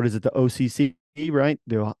the OCC, right?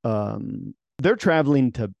 They're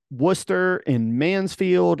traveling to Worcester and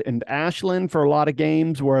Mansfield and Ashland for a lot of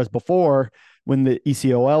games, whereas before, when the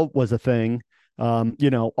ECOL was a thing,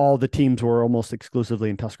 all the teams were almost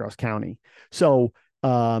exclusively in Tuscarawas County. So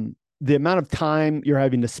the amount of time you're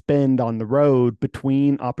having to spend on the road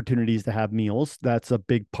between opportunities to have meals, that's a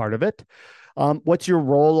big part of it. What's your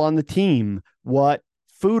role on the team? What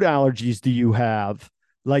food allergies do you have?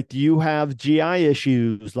 Like, do you have GI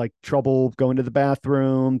issues, like trouble going to the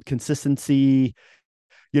bathroom, consistency,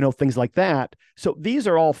 things like that? So these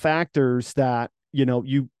are all factors that,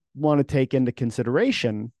 you want to take into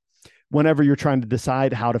consideration whenever you're trying to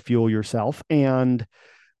decide how to fuel yourself. And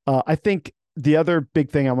I think the other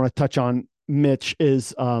big thing I want to touch on, Mitch,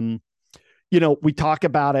 is, we talk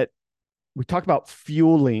about it. We talk about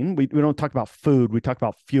fueling. We don't talk about food. We talk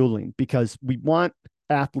about fueling because we want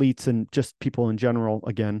athletes and just people in general,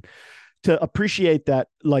 again, to appreciate that,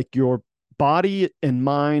 like, your body and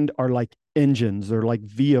mind are like engines. They're like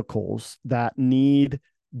vehicles that need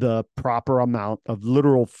the proper amount of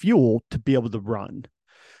literal fuel to be able to run.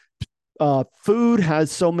 Food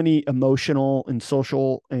has so many emotional and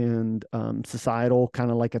social and societal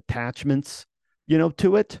kind of like attachments,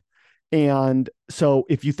 to it. And so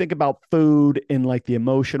if you think about food in like the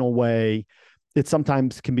emotional way, it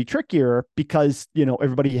sometimes can be trickier because,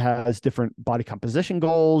 everybody has different body composition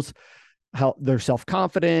goals, how their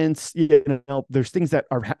self-confidence, there's things that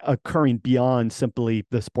are occurring beyond simply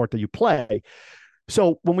the sport that you play.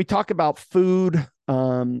 So when we talk about food,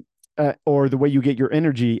 or the way you get your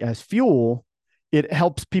energy as fuel, it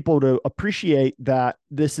helps people to appreciate that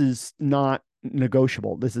this is not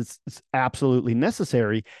negotiable. This is absolutely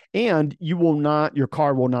necessary. And your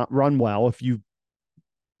car will not run well if you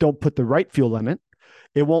don't put the right fuel in it.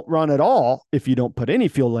 It won't run at all if you don't put any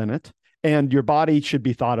fuel in it. And your body should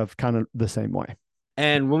be thought of kind of the same way.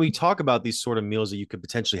 And when we talk about these sort of meals that you could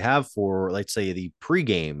potentially have for, let's say, the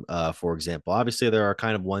pregame, for example, obviously there are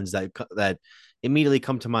kind of ones that immediately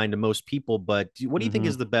come to mind to most people. But what do you think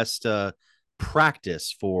is the best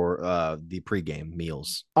practice for the pregame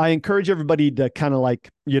meals? I encourage everybody to kind of like,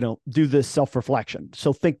 do this self-reflection.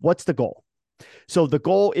 So think, what's the goal? So the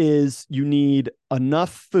goal is you need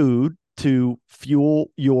enough food to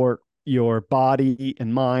fuel your body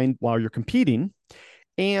and mind while you're competing,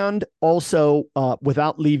 and also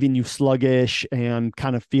without leaving you sluggish and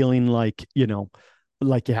kind of feeling like,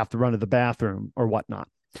 like you have to run to the bathroom or whatnot.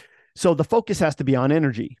 So the focus has to be on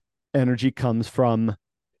energy. Energy comes from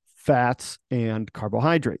fats and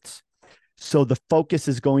carbohydrates. So the focus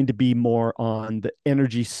is going to be more on the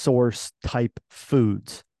energy source type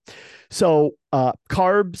foods. So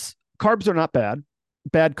carbs are not bad.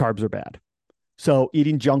 Bad carbs are bad. So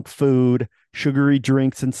eating junk food, sugary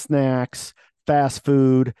drinks and snacks, fast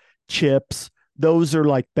food, chips, those are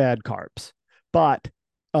like bad carbs. But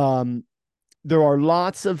there are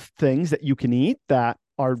lots of things that you can eat that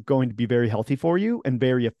are going to be very healthy for you and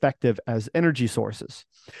very effective as energy sources.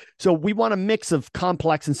 So we want a mix of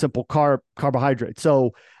complex and simple carbohydrates.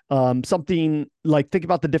 So something like, think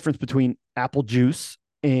about the difference between apple juice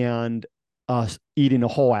and eating a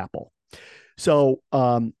whole apple. So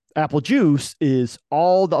apple juice is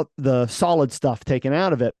all the solid stuff taken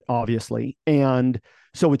out of it, obviously. And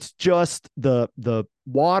so it's just the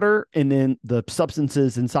water and then the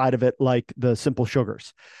substances inside of it, like the simple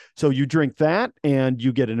sugars. So you drink that and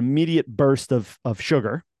you get an immediate burst of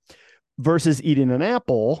sugar versus eating an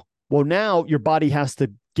apple. Well, now your body has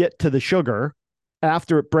to get to the sugar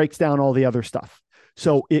after it breaks down all the other stuff.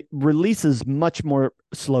 So it releases much more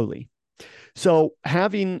slowly. So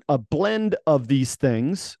having a blend of these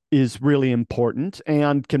things is really important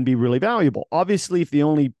and can be really valuable. Obviously, if the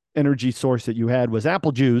only energy source that you had was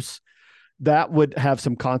apple juice, that would have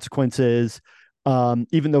some consequences.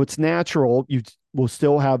 Even though it's natural, you will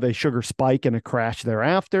still have a sugar spike and a crash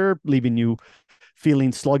thereafter, leaving you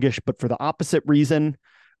feeling sluggish, but for the opposite reason.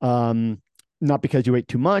 Not because you ate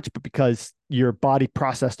too much, but because your body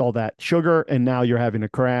processed all that sugar and now you're having a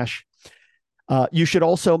crash. You should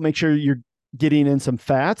also make sure you're getting in some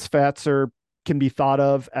fats. Fats can be thought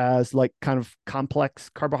of as like kind of complex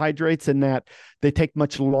carbohydrates in that they take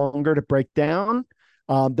much longer to break down.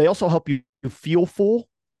 They also help you feel full.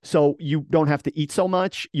 So you don't have to eat so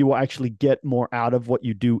much. You will actually get more out of what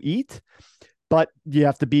you do eat. But you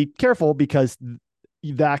have to be careful because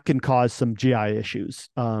that can cause some GI issues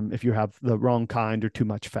if you have the wrong kind or too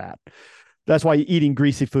much fat. That's why eating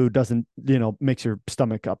greasy food doesn't, makes your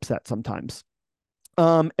stomach upset sometimes.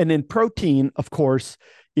 And then protein, of course,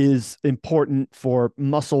 is important for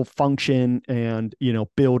muscle function and,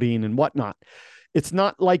 building and whatnot. it's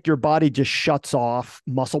not like your body just shuts off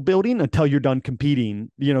muscle building until you're done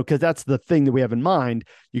competing, because that's the thing that we have in mind.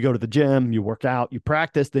 You go to the gym, you work out, you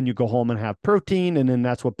practice, then you go home and have protein, and then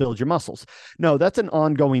that's what builds your muscles. No, that's an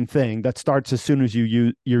ongoing thing that starts as soon as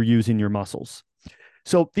you're using your muscles.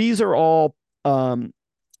 So these are all,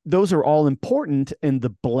 those are all important, and the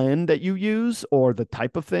blend that you use or the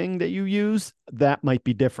type of thing that you use, that might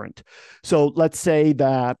be different. So let's say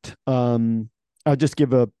that, I'll just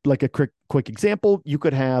give a quick example. You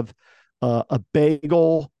could have a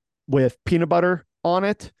bagel with peanut butter on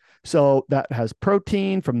it. So that has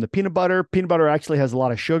protein from the peanut butter. Peanut butter actually has a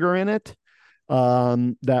lot of sugar in it.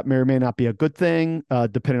 That may or may not be a good thing,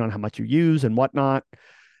 depending on how much you use and whatnot.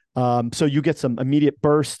 So you get some immediate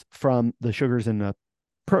burst from the sugars in the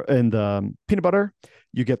peanut butter.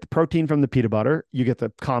 You get the protein from the peanut butter. You get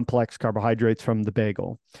the complex carbohydrates from the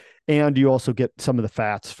bagel. And you also get some of the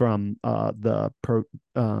fats from the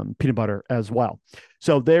peanut butter as well.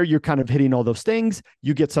 So there you're kind of hitting all those things.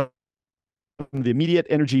 You get some of the immediate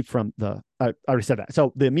energy from I already said that.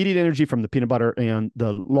 So the immediate energy from the peanut butter and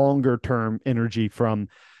the longer term energy from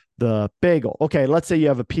the bagel. Okay, let's say you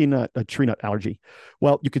have a tree nut allergy.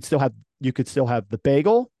 Well, you could still have the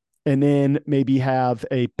bagel, and then maybe have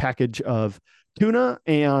a package of tuna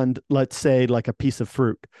and, let's say, like a piece of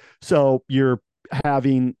fruit. So you're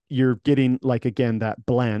getting, like, again, that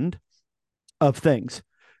blend of things.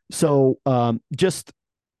 So just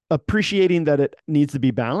appreciating that it needs to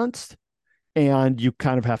be balanced, and you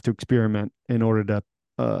kind of have to experiment in order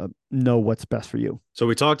to know what's best for you. So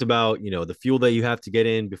we talked about, the fuel that you have to get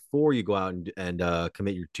in before you go out and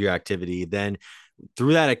commit to your activity. Then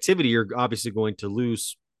through that activity, you're obviously going to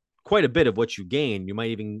lose quite a bit of what you gain. You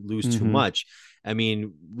might even lose too much. I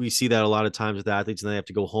mean, we see that a lot of times with athletes, and they have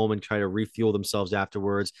to go home and try to refuel themselves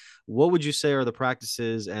afterwards. What would you say are the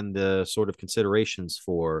practices and the sort of considerations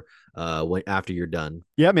for after you're done?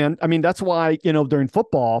 Yeah, man. I mean, that's why, during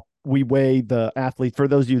football, we weigh the athlete. For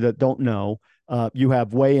those of you that don't know, you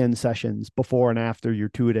have weigh-in sessions before and after your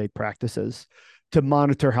 2-a-day practices to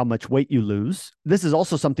monitor how much weight you lose. This is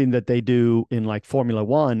also something that they do in, like, Formula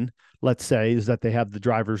One, let's say, is that they have the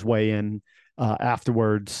drivers weigh in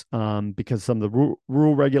afterwards, because some of the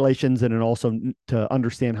rule regulations, and then also to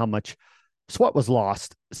understand how much sweat was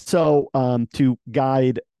lost. So to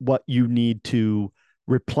guide what you need to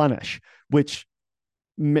replenish, which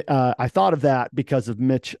I thought of that because of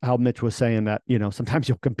how Mitch was saying that, sometimes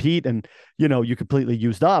you'll compete and, you completely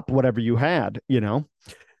used up whatever you had,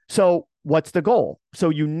 So what's the goal? So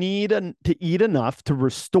you need to eat enough to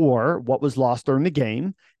restore what was lost during the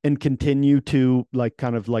game and continue to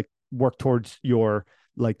work towards your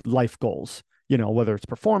life goals, whether it's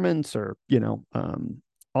performance or,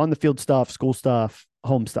 on the field stuff, school stuff,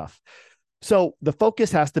 home stuff. So the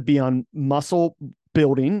focus has to be on muscle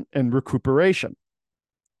building and recuperation.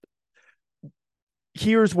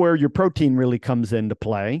 Here's where your protein really comes into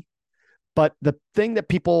play. But the thing that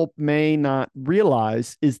people may not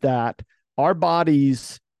realize is that our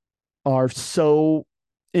bodies are so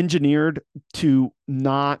engineered to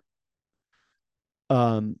not,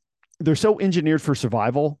 they're so engineered for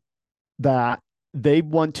survival that they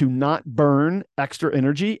want to not burn extra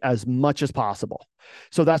energy as much as possible.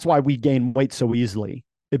 So that's why we gain weight so easily,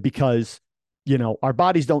 because our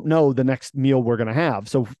bodies don't know the next meal we're going to have.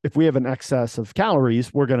 So if we have an excess of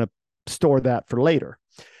calories, we're going to store that for later.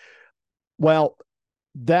 Well,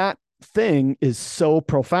 that thing is so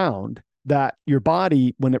profound that your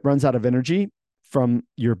body, when it runs out of energy from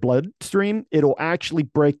your bloodstream, it'll actually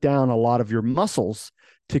break down a lot of your muscles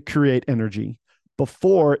to create energy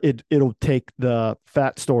before it'll take the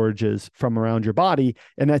fat storages from around your body.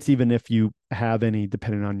 And that's even if you have any,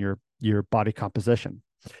 depending on your body composition.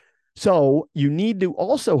 So you need to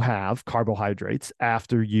also have carbohydrates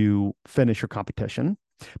after you finish your competition.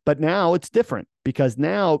 But now it's different, because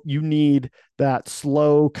now you need that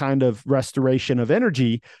slow kind of restoration of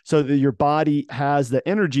energy so that your body has the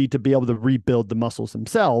energy to be able to rebuild the muscles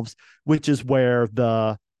themselves, which is where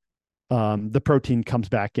the protein comes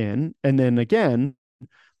back in. And then again,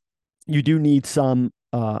 you do need some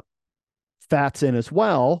fats in as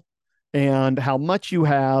well. And how much you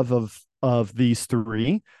have of these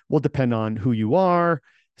three will depend on who you are.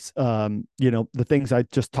 The things I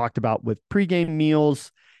just talked about with pregame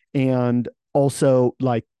meals, and also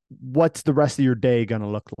what's the rest of your day going to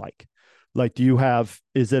look like? Like,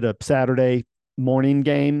 is it a Saturday morning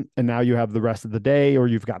game and now you have the rest of the day, or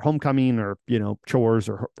you've got homecoming or, chores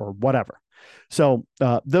or whatever. So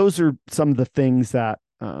those are some of the things that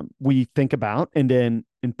we think about. And then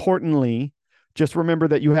importantly, just remember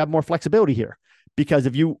that you have more flexibility here, because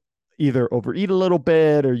if you either overeat a little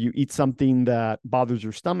bit or you eat something that bothers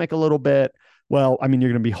your stomach a little bit, well, I mean,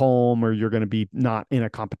 you're going to be home or you're going to be not in a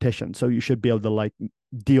competition. So you should be able to like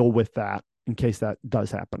deal with that in case that does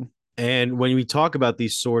happen. And when we talk about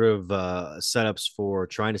these sort of setups for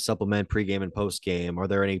trying to supplement pregame and postgame, are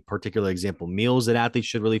there any particular example meals that athletes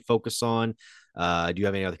should really focus on? Do you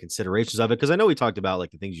have any other considerations of it? Because I know we talked about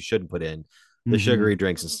like the things you shouldn't put in, the sugary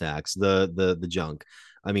drinks and snacks, the junk.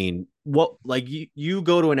 I mean, what like you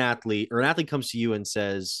go to an athlete or an athlete comes to you and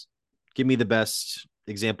says, "Give me the best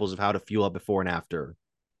examples of how to fuel up before and after."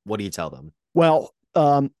 What do you tell them? Well,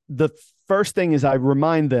 the first thing is I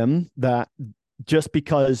remind them that just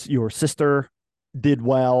because your sister did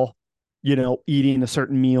well, eating a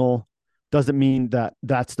certain meal doesn't mean that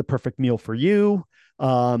that's the perfect meal for you.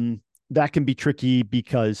 That can be tricky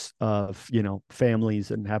because of,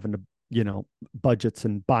 families and having to, budgets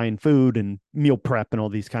and buying food and meal prep and all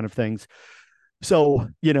these kind of things. So,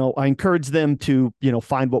 I encourage them to,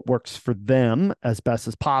 find what works for them as best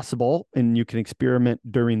as possible. And you can experiment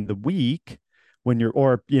during the week when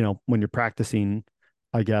you're practicing,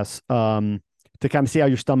 I guess, to kind of see how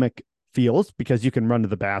your stomach feels, because you can run to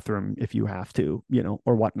the bathroom if you have to,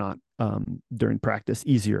 or whatnot, during practice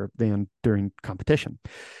easier than during competition.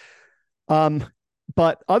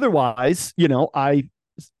 But otherwise,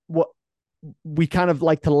 we kind of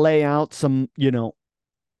like to lay out some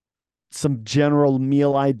general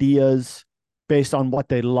meal ideas based on what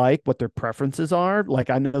they like, what their preferences are. Like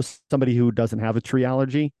I know somebody who doesn't have a tree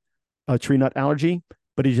nut allergy,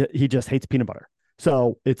 but he just hates peanut butter.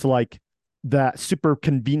 So it's like that super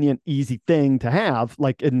convenient, easy thing to have,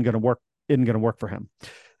 like isn't going to work for him.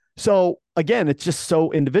 So again, it's just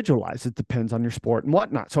so individualized. It depends on your sport and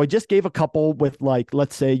whatnot. So I just gave a couple with like,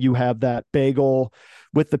 let's say you have that bagel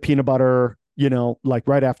with the peanut butter, like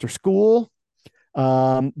right after school.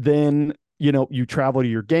 Then, you travel to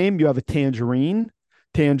your game, you have a tangerine.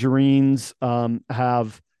 Tangerines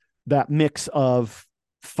have that mix of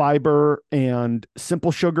fiber and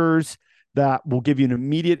simple sugars that will give you an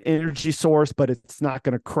immediate energy source, but it's not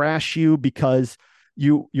going to crash you because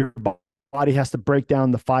your body has to break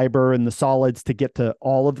down the fiber and the solids to get to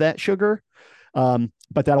all of that sugar.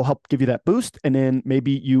 But that'll help give you that boost. And then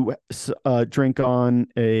maybe you drink on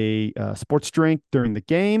a sports drink during the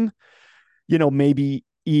game, maybe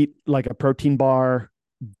eat like a protein bar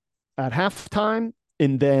at halftime,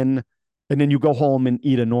 and then you go home and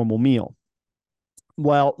eat a normal meal.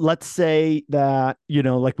 Well, let's say that,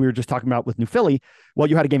 like we were just talking about with New Philly, well,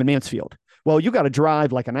 you had a game in Mansfield. Well, you got to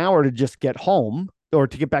drive like an hour to just get home or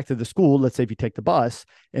to get back to the school. Let's say if you take the bus,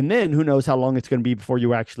 and then who knows how long it's going to be before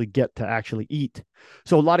you actually get to actually eat.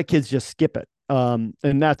 So a lot of kids just skip it. And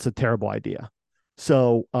that's a terrible idea.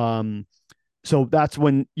 So that's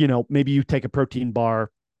when, maybe you take a protein bar,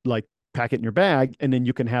 like pack it in your bag, and then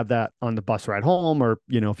you can have that on the bus ride home, or,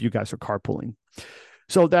 if you guys are carpooling.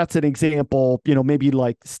 So that's an example, maybe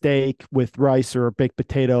like steak with rice or a baked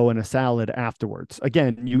potato and a salad afterwards.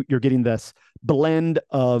 Again, you're getting this blend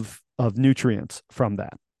of nutrients from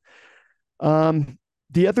that.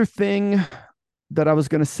 The other thing that I was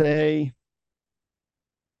going to say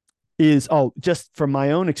is, just from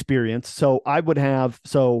my own experience. So I would have,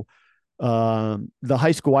 the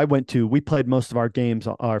high school I went to, we played most of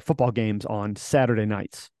our football games on Saturday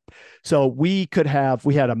nights. So we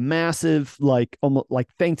had a massive, like almost like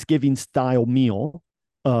Thanksgiving style meal,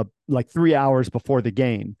 like 3 hours before the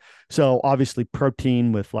game. So obviously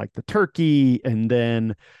protein with like the turkey, and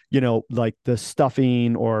then, like the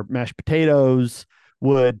stuffing or mashed potatoes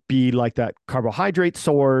would be like that carbohydrate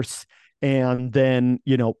source. And then,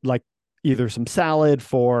 like either some salad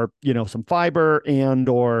for, some fiber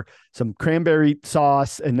or some cranberry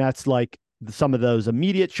sauce. And that's like some of those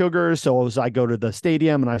immediate sugars. So as I go to the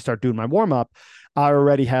stadium and I start doing my warm up, I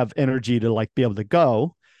already have energy to like be able to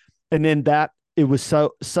go. And then it was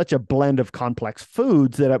such a blend of complex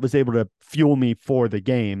foods that it was able to fuel me for the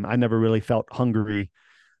game. I never really felt hungry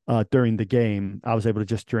during the game. I was able to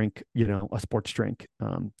just drink, a sports drink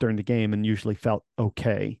during the game, and usually felt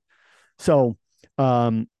okay. So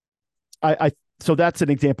so that's an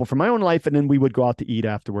example from my own life. And then we would go out to eat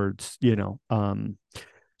afterwards,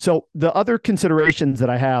 So the other considerations that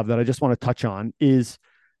I have that I just want to touch on is,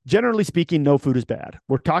 generally speaking, no food is bad.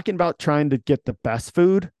 We're talking about trying to get the best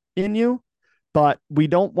food in you, but we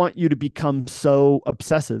don't want you to become so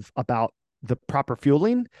obsessive about the proper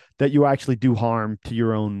fueling that you actually do harm to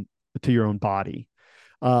your own body.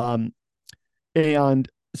 And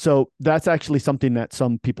so that's actually something that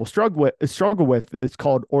some people struggle with. It's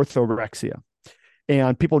called orthorexia.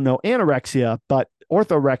 And people know anorexia, but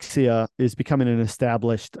orthorexia is becoming an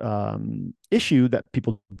established issue that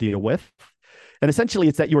people deal with. And essentially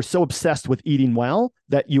it's that you're so obsessed with eating well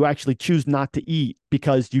that you actually choose not to eat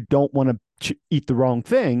because you don't want to eat the wrong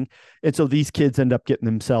thing. And so these kids end up getting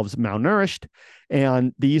themselves malnourished.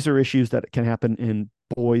 And these are issues that can happen in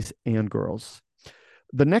boys and girls.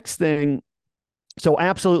 The next thing, so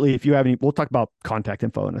absolutely, if you have any, we'll talk about contact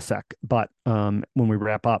info in a sec, but when we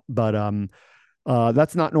wrap up, but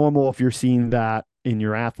that's not normal if you're seeing that in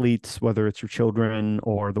your athletes, whether it's your children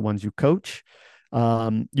or the ones you coach.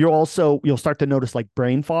 You'll start to notice like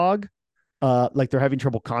brain fog, like they're having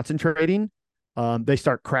trouble concentrating. They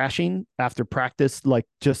start crashing after practice, like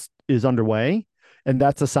just is underway. And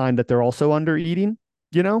that's a sign that they're also under eating,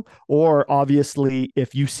 or obviously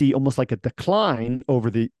if you see almost like a decline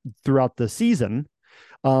throughout the season,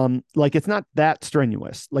 like it's not that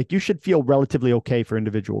strenuous, like you should feel relatively okay for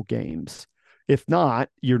individual games. If not,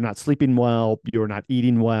 you're not sleeping well, you're not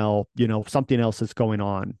eating well, something else is going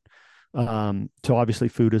on. So obviously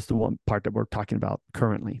food is the one part that we're talking about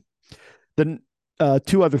currently. Then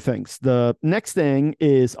two other things. The next thing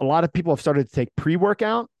is a lot of people have started to take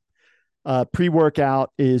pre-workout.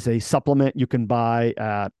 Pre-workout is a supplement you can buy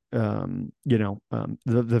at,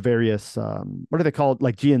 the various, what are they called?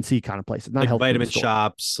 Like GNC kind of places, not like health vitamin store.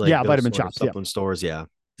 shops. Vitamin shops. Supplement stores. Yeah.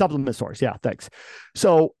 Supplement stores. Yeah. Thanks.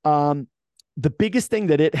 So, the biggest thing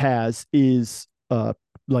that it has is,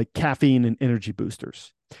 like caffeine and energy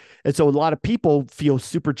boosters. And so a lot of people feel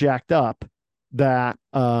super jacked up that,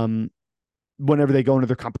 whenever they go into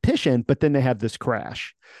their competition, but then they have this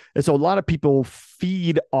crash. And so a lot of people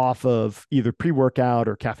feed off of either pre-workout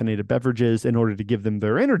or caffeinated beverages in order to give them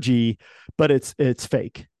their energy, but it's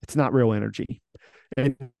fake. It's not real energy.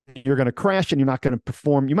 And you're going to crash and you're not going to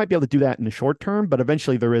perform. You might be able to do that in the short term, but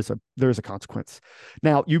eventually there is a consequence.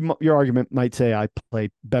 Now, your argument might say I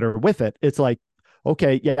play better with it. It's like,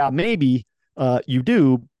 okay, yeah, maybe you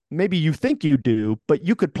do. Maybe you think you do, but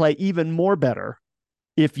you could play even more better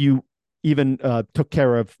if you even took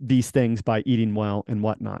care of these things by eating well and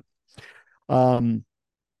whatnot. I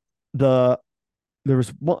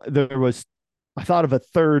thought of a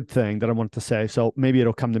third thing that I wanted to say, so maybe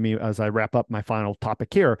it'll come to me as I wrap up my final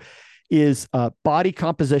topic here, is body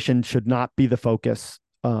composition should not be the focus,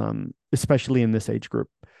 especially in this age group.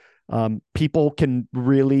 Athletes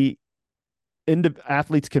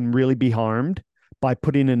can really be harmed by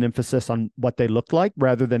putting an emphasis on what they look like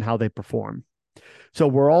rather than how they perform. So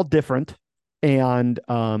we're all different, and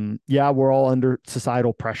we're all under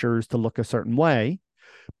societal pressures to look a certain way,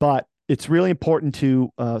 but it's really important to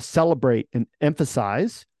celebrate and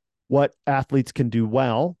emphasize what athletes can do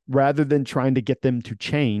well rather than trying to get them to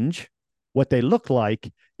change what they look like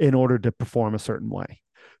in order to perform a certain way.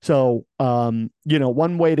 So,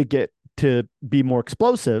 one way to get to be more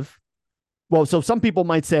explosive, so some people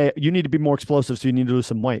might say you need to be more explosive, so you need to lose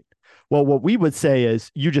some weight. Well, what we would say is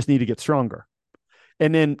you just need to get stronger.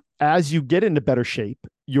 And then as you get into better shape,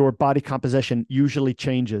 your body composition usually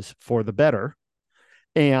changes for the better.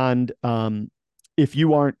 And if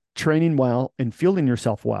you aren't training well and feeling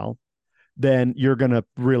yourself well, then you're going to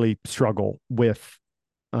really struggle with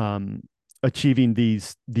achieving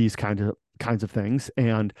these kinds of things.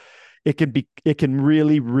 And it can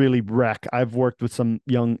really, really wreck. I've worked with some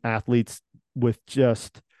young athletes with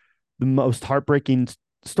just the most heartbreaking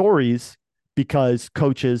stories because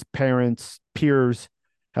coaches, parents, peers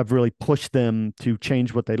have really pushed them to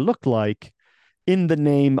change what they look like in the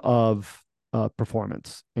name of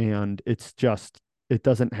performance. And it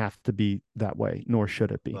doesn't have to be that way, nor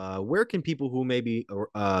should it be. Where can people who may be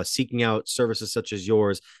seeking out services such as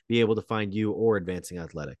yours be able to find you or Advancing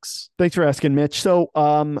Athletics? Thanks for asking, Mitch. So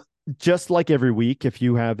just like every week, if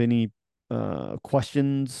you have any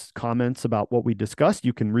questions, comments about what we discussed,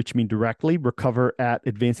 you can reach me directly,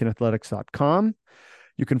 recover@advancingathletics.com.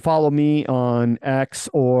 You can follow me on X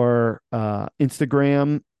or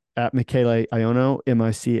Instagram at Michele Ionno,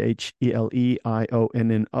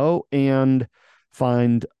 MicheleIonno, and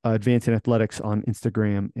find Advancing Athletics on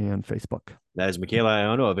Instagram and Facebook. That is Michele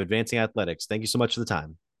Ionno of Advancing Athletics. Thank you so much for the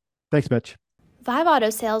time. Thanks, Mitch. Vibe Auto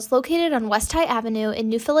Sales, located on West High Avenue in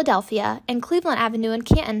New Philadelphia and Cleveland Avenue in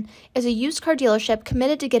Canton, is a used car dealership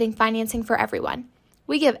committed to getting financing for everyone.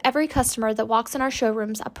 We give every customer that walks in our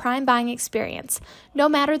showrooms a prime buying experience, no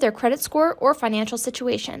matter their credit score or financial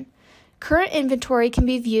situation. Current inventory can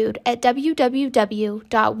be viewed at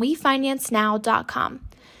www.wefinancenow.com.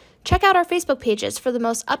 Check out our Facebook pages for the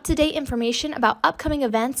most up-to-date information about upcoming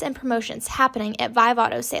events and promotions happening at Vive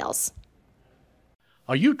Auto Sales.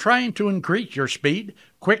 Are you trying to increase your speed,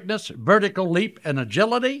 quickness, vertical leap, and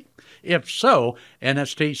agility? If so,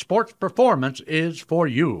 NST Sports Performance is for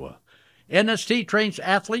you. NST trains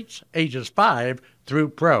athletes ages 5 through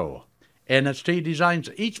pro. NST designs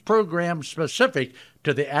each program specific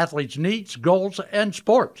to the athlete's needs, goals, and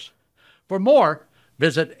sports. For more,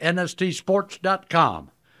 Visit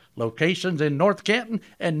nstsports.com. Locations in North Canton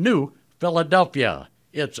and New Philadelphia.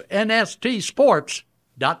 It's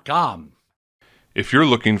nstsports.com. If you're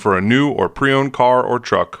looking for a new or pre-owned car or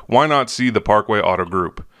truck, why not see the Parkway Auto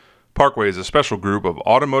Group? Parkway is a special group of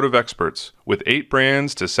automotive experts with 8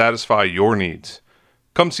 brands to satisfy your needs.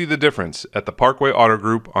 Come see the difference at the Parkway Auto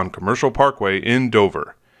Group on Commercial Parkway in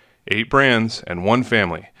Dover. 8 brands and 1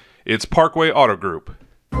 family. It's Parkway Auto Group.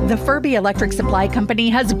 The Furby Electric Supply Company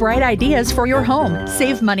has bright ideas for your home.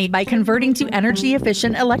 Save money by converting to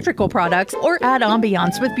energy-efficient electrical products or add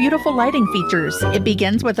ambiance with beautiful lighting features. It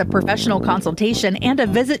begins with a professional consultation and a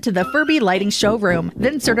visit to the Furby Lighting Showroom.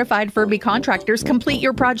 Then certified Furby contractors complete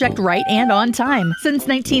your project right and on time. Since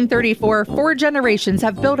 1934, 4 generations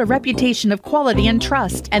have built a reputation of quality and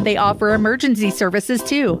trust, and they offer emergency services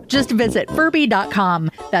too. Just visit Furby.com.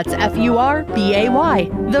 That's F-U-R-B-A-Y.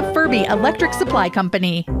 The Furby Electric Supply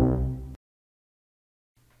Company.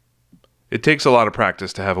 It takes a lot of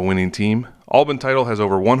practice to have a winning team. Albin Title has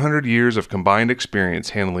over 100 years of combined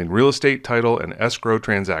experience handling real estate, title, and escrow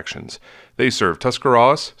transactions. They serve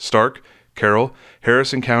Tuscarawas, Stark, Carroll,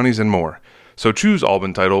 Harrison counties, and more. So choose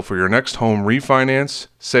Albin Title for your next home refinance,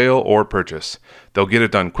 sale, or purchase. They'll get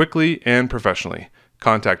it done quickly and professionally.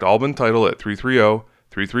 Contact Albin Title at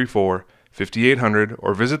 330-334-5800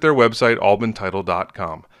 or visit their website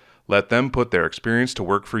albintitle.com. Let them put their experience to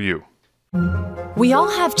work for you. We all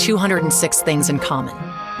have 206 things in common.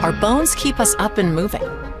 Our bones keep us up and moving.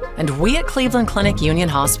 And we at Cleveland Clinic Union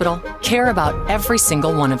Hospital care about every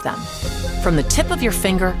single one of them. From the tip of your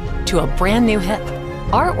finger to a brand new hip,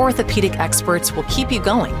 our orthopedic experts will keep you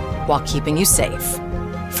going while keeping you safe.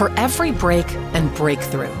 For every break and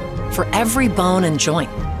breakthrough, for every bone and joint,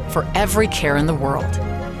 for every care in the world.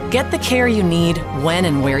 Get the care you need when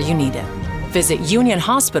and where you need it. Visit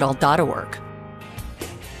unionhospital.org.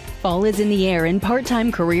 Fall is in the air and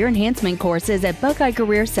part-time career enhancement courses at Buckeye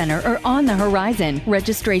Career Center are on the horizon.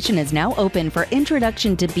 Registration is now open for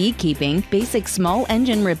Introduction to Beekeeping, Basic Small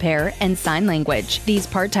Engine Repair, and Sign Language. These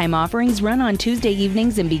part-time offerings run on Tuesday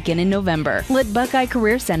evenings and begin in November. Let Buckeye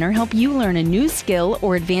Career Center help you learn a new skill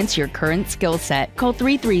or advance your current skill set. Call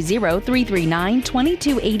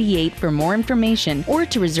 330-339-2288 for more information or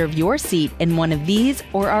to reserve your seat in one of these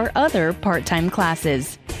or our other part-time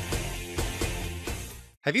classes.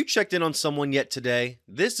 Have you checked in on someone yet today?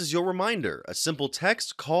 This is your reminder. A simple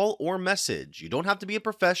text, call, or message. You don't have to be a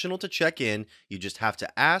professional to check in. You just have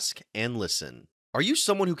to ask and listen. Are you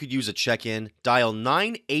someone who could use a check-in? Dial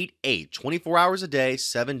 988 24 hours a day,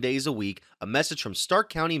 7 days a week. A message from Stark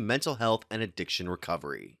County Mental Health and Addiction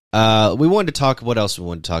Recovery. We wanted to talk, what else we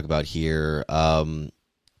wanted to talk about here? We'll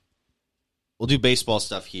do baseball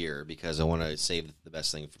stuff here because I want to save the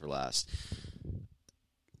best thing for last.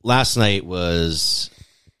 Last night was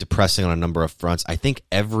depressing on a number of fronts. I think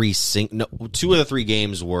two of the 3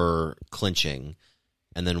 games were clinching,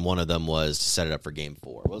 and then one of them was to set it up for Game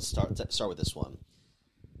 4. Let's start with this one.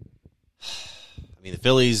 I mean, the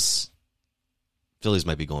Phillies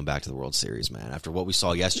might be going back to the World Series, man. After what we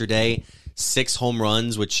saw yesterday, 6 home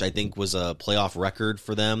runs, which I think was a playoff record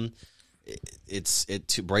for them.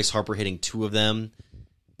 Bryce Harper hitting 2 of them.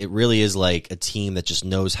 It really is like a team that just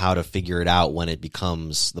knows how to figure it out when it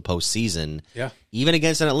becomes the postseason. Yeah. Even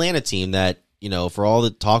against an Atlanta team that, for all the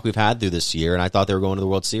talk we've had through this year, and I thought they were going to the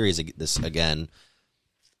World Series this again.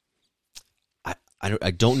 I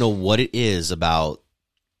don't know what it is about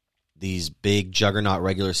these big juggernaut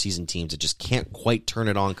regular season teams that just can't quite turn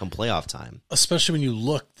it on come playoff time. Especially when you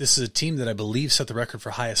look, this is a team that I believe set the record for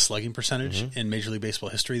highest slugging percentage in Major League Baseball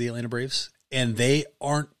history, the Atlanta Braves. And they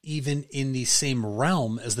aren't even in the same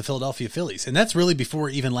realm as the Philadelphia Phillies. And that's really before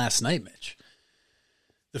even last night, Mitch.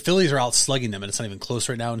 The Phillies are out slugging them, and it's not even close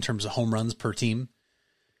right now in terms of home runs per team.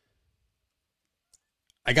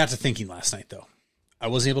 I got to thinking last night, though. I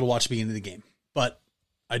wasn't able to watch the beginning of the game. But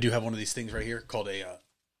I do have one of these things right here called a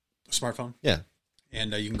smartphone. Yeah.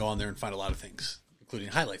 And you can go on there and find a lot of things, including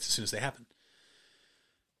highlights as soon as they happen.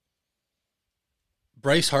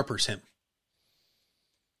 Bryce Harper's him.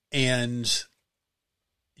 And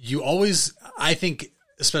you always, I think,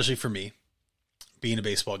 especially for me, being a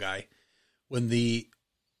baseball guy, when the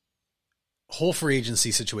whole free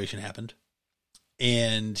agency situation happened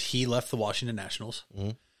and he left the Washington Nationals,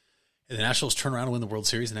 and the Nationals turn around and win the World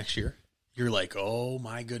Series the next year, you're like, oh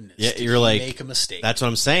my goodness. Yeah, you're like, make a mistake. That's what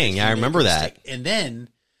I'm saying. I remember that. And then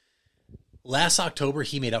last October,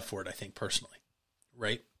 he made up for it, I think, personally,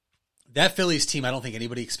 right? That Phillies team, I don't think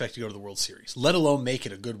anybody expected to go to the World Series, let alone make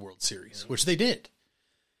it a good World Series, which they did.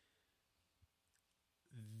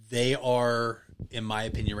 They are, in my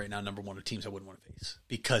opinion, right now, number 1 of teams I wouldn't want to face.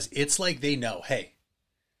 Because it's like they know, hey,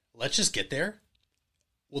 let's just get there,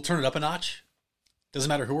 we'll turn it up a notch. Doesn't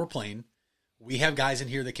matter who we're playing. We have guys in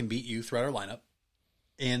here that can beat you throughout our lineup,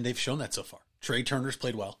 and they've shown that so far. Trey Turner's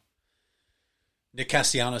played well. Nick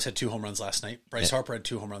Castellanos had 2 home runs last night. Bryce Harper had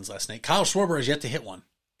 2 home runs last night. Kyle Schwarber has yet to hit one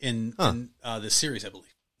in this series, I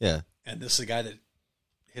believe. Yeah. And this is a guy that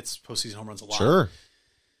hits postseason home runs a lot. Sure.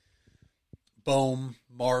 Bohm,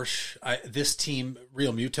 Marsh, this team,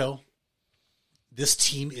 Real Muto, this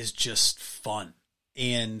team is just fun.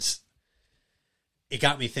 And it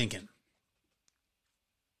got me thinking.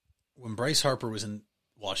 When Bryce Harper was in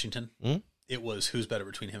Washington, it was who's better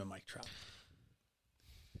between him and Mike Trout.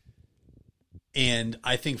 And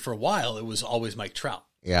I think for a while it was always Mike Trout.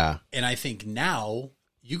 Yeah. And I think now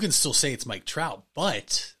you can still say it's Mike Trout,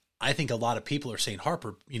 but I think a lot of people are saying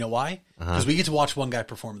Harper. You know why? Because we get to watch one guy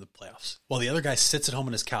perform in the playoffs while the other guy sits at home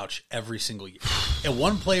on his couch every single year. And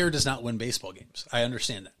one player does not win baseball games. I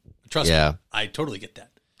understand that. Trust me. I totally get that.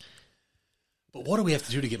 But what do we have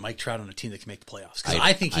to do to get Mike Trout on a team that can make the playoffs? Because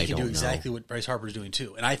I think he can do exactly what Bryce Harper is doing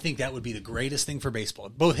too. And I think that would be the greatest thing for baseball.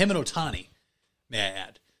 Both him and Ohtani, may I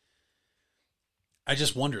add. I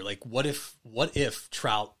just wonder, like, what if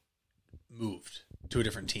Trout moved to a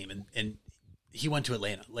different team and he went to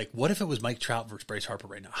Atlanta? Like, what if it was Mike Trout versus Bryce Harper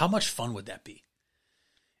right now? How much fun would that be?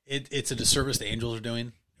 It's a disservice the Angels are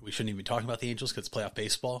doing. We shouldn't even be talking about the Angels because it's playoff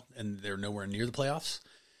baseball and they're nowhere near the playoffs.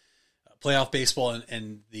 Playoff baseball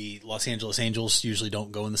and the Los Angeles Angels usually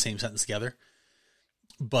don't go in the same sentence together.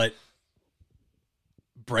 But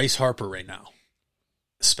Bryce Harper right now,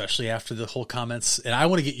 especially after the whole comments, and I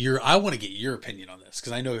want to get your opinion on this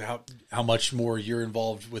because I know how much more you're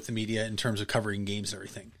involved with the media in terms of covering games and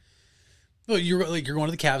everything. Well, you're going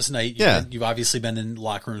to the Cavs tonight. You've obviously been in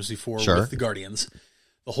locker rooms before with the Guardians.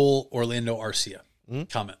 The whole Orlando Arcia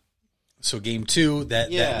comment. So game 2,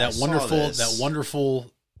 that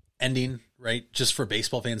wonderful ending, right? Just for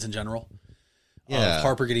baseball fans in general. Of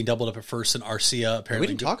Harper getting doubled up at first and Arcia apparently.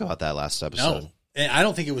 We didn't talk about that last episode. No, and I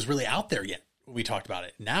don't think it was really out there yet when we talked about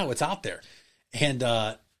it. Now it's out there. And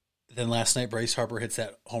then last night, Bryce Harper hits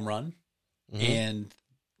that home run. And,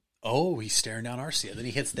 he's staring down Arcia. Then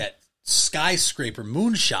he hits that skyscraper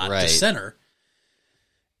moonshot to center.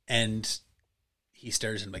 And he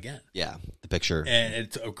stares at him again. Yeah, the picture. And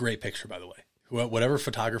it's a great picture, by the way. Whatever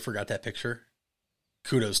photographer got that picture,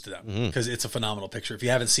 kudos to them because it's a phenomenal picture. If you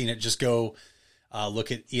haven't seen it, just go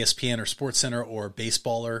look at ESPN or SportsCenter or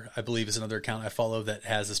Baseballer, I believe is another account I follow that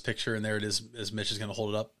has this picture. And there it is, as Mitch is going to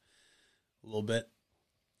hold it up a little bit.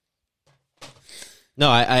 No,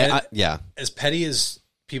 yeah. As petty as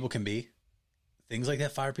people can be, things like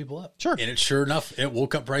that fire people up. Sure. And it sure enough, it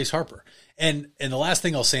woke up Bryce Harper. And the last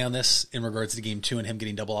thing I'll say on this in regards to game 2 and him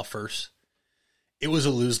getting double off first, it was a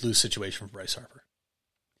lose-lose situation for Bryce Harper.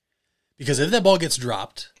 Because if that ball gets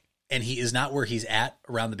dropped and he is not where he's at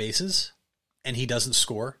around the bases and he doesn't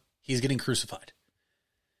score, he's getting crucified.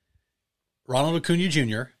 Ronald Acuna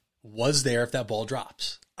Jr. was there if that ball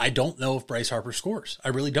drops. I don't know if Bryce Harper scores. I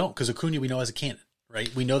really don't because Acuna we know has a cannon,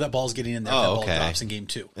 right? We know that ball's getting in there if that ball drops in game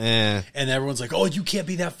 2. And everyone's like, you can't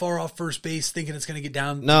be that far off first base thinking it's going to get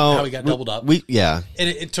down. No. How he got doubled up. And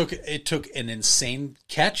it took an insane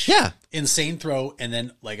catch, insane throw, and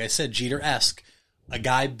then, like I said, Jeter-esque, a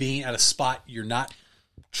guy being at a spot you're not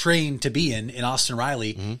trained to be in Austin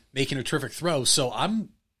Riley, making a terrific throw. So I'm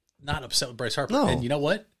not upset with Bryce Harper. No. And you know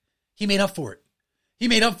what? He made up for it. He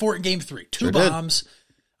made up for it in game 3. 2 bombs,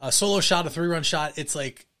 a solo shot, a 3-run shot. It's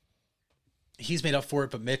like he's made up for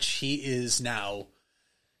it. But Mitch, he is now,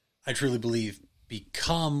 I truly believe,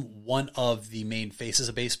 become one of the main faces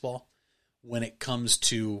of baseball when it comes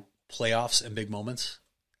to playoffs and big moments.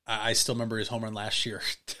 I still remember his home run last year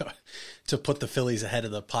to put the Phillies ahead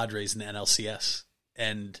of the Padres in the NLCS.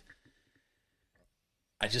 And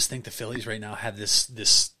I just think the Phillies right now have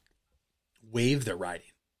this wave they're riding.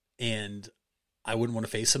 And I wouldn't want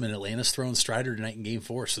to face them. And Atlanta's throwing Strider tonight in game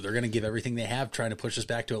 4. So they're going to give everything they have trying to push us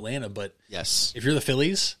back to Atlanta. But if you're the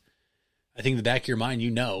Phillies, I think in the back of your mind,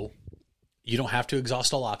 you don't have to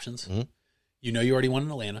exhaust all options. You know you already won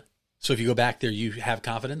in Atlanta. So if you go back there, you have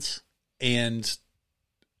confidence. And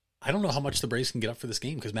I don't know how much the Braves can get up for this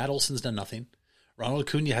game because Matt Olson's done nothing. Ronald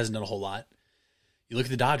Acuna hasn't done a whole lot. You look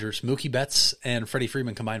at the Dodgers, Mookie Betts and Freddie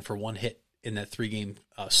Freeman combined for 1 hit in that 3-game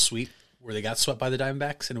sweep where they got swept by the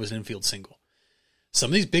Diamondbacks, and it was an infield single.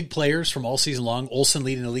 Some of these big players from all season long, Olson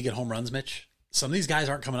leading the league at home runs, Mitch, some of these guys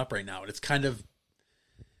aren't coming up right now. And it's kind of,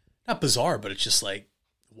 not bizarre, but it's just like,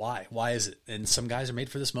 why? Why is it? And some guys are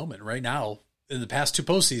made for this moment. Right now, in the past 2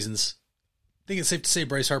 postseasons, I think it's safe to say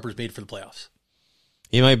Bryce Harper's made for the playoffs.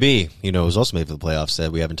 He might be. It was also made for the playoffs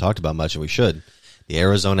that we haven't talked about much, and we should. The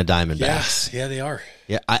Arizona Diamondbacks. Yeah, they are.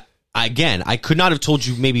 Yeah, I could not have told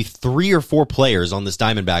you maybe 3 or 4 players on this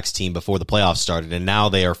Diamondbacks team before the playoffs started, and now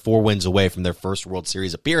they are 4 wins away from their first World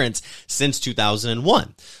Series appearance since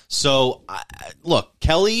 2001. So, look,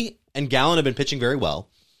 Kelly and Gallen have been pitching very well.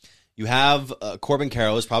 You have Corbin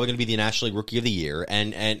Carroll is probably going to be the National League Rookie of the Year,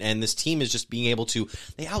 and this team is just being able to.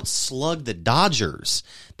 They outslugged the Dodgers.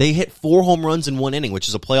 They hit 4 home runs in 1 inning, which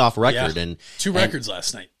is a playoff record, and 2 records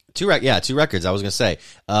last night. 2 records. I was going to say,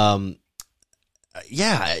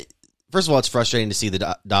 First of all, it's frustrating to see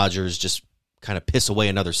the Dodgers just kind of piss away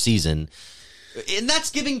another season. And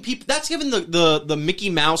that's giving the Mickey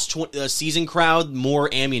Mouse season crowd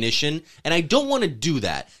more ammunition, and I don't want to do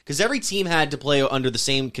that because every team had to play under the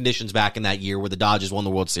same conditions back in that year where the Dodgers won the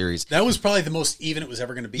World Series. That was probably the most even it was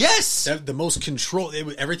ever going to be. Yes, the most controlled.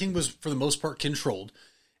 Everything was for the most part controlled.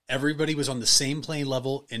 Everybody was on the same playing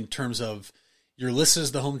level in terms of you're listed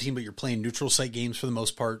as the home team, but you're playing neutral site games for the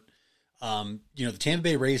most part. The Tampa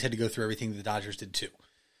Bay Rays had to go through everything the Dodgers did too.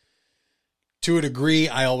 To a degree,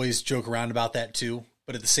 I always joke around about that too,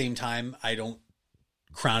 but at the same time, I don't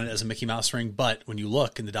crown it as a Mickey Mouse ring. But when you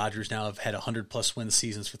look, and the Dodgers now have had 100+ win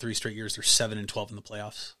seasons for 3 straight years, they're 7-12 in the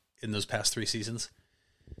playoffs in those past 3 seasons.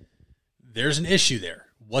 There's an issue there.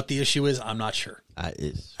 What the issue is, I'm not sure.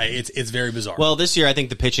 It's very bizarre. Well, this year I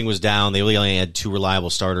think the pitching was down. They really only had 2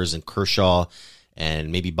 reliable starters in Kershaw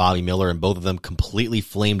and maybe Bobby Miller, and both of them completely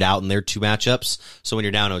flamed out in their 2 matchups. So when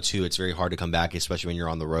you're down 0-2, it's very hard to come back, especially when you're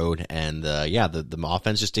on the road. And the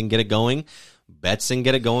offense just didn't get it going. Betts didn't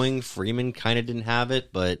get it going. Freeman kind of didn't have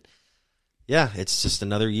it, but yeah, it's just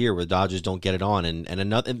another year where the Dodgers don't get it on. And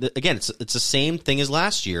again, it's the same thing as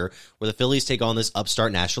last year where the Phillies take on this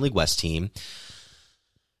upstart National League West team.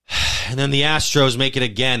 And then the Astros make it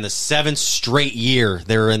again, the 7th straight year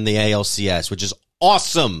they're in the ALCS, which is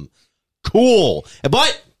awesome. Cool.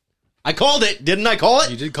 But I called it. Didn't I call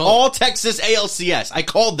it? You did call All it. Texas ALCS. I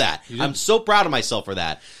called that. I'm so proud of myself for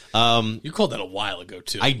that. You called that a while ago,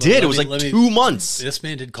 too. I did. It was like 2 months. This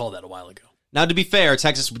man did call that a while ago. Now, to be fair,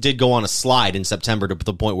 Texas did go on a slide in September to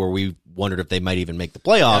the point where we wondered if they might even make the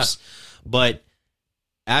playoffs. Yeah. But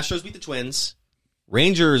Astros beat the Twins.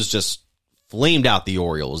 Rangers just flamed out the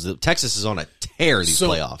Orioles. Texas is on a tear these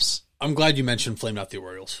playoffs. I'm glad you mentioned flamed out the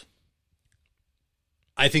Orioles.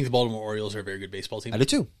 I think the Baltimore Orioles are a very good baseball team. I do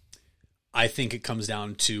too. I think it comes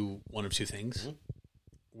down to one of 2 things. Mm-hmm.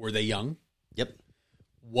 Were they young? Yep.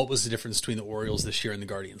 What was the difference between the Orioles this year and the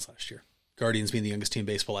Guardians last year? Guardians being the youngest team in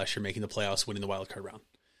baseball last year, making the playoffs, winning the wild card round.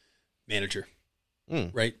 Manager,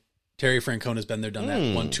 right? Terry Francona's been there, done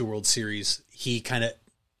that, won 2 World Series. He kind of,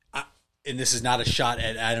 and this is not a shot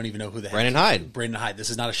at, I don't even know who the heck. Brandon Hyde.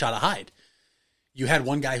 This is not a shot at Hyde. You had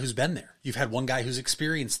one guy who's been there. You've had one guy who's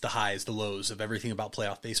experienced the highs, the lows of everything about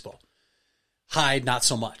playoff baseball. Hyde, not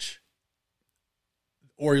so much.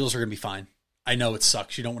 Orioles are going to be fine. I know it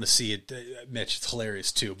sucks. You don't want to see it. Mitch, it's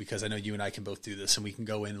hilarious too, because I know you and I can both do this, and we can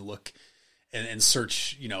go in and look and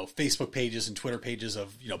search, Facebook pages and Twitter pages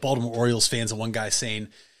of, Baltimore Orioles fans, and one guy saying,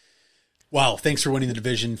 wow, thanks for winning the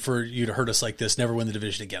division, for you to hurt us like this, never win the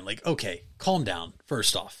division again. Like, okay, calm down,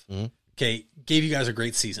 first off. Mm-hmm. Okay, gave you guys a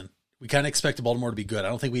great season. We kind of expected Baltimore to be good. I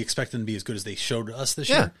don't think we expect them to be as good as they showed us this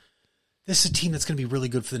year. This is a team that's going to be really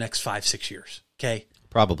good for the next 5-6 years. Okay?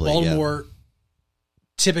 Probably, Baltimore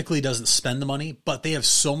typically doesn't spend the money, but they have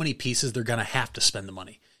so many pieces they're going to have to spend the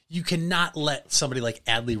money. You cannot let somebody like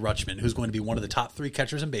Adley Rutschman, who's going to be one of the top 3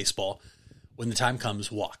 catchers in baseball, when the time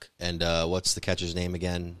comes, walk. And what's the catcher's name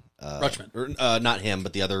again? Rutschman. Or, not him,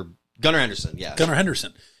 but the other, Gunnar Henderson. Yeah, Gunnar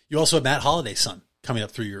Henderson. You also have Matt Holliday's son coming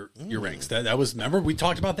up through your ranks. That was, remember, we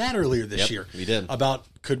talked about that earlier this year. We did. About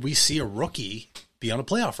could we see a rookie be on a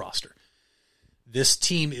playoff roster? This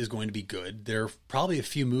team is going to be good. They're probably a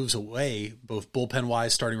few moves away, both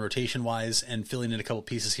bullpen-wise, starting rotation-wise, and filling in a couple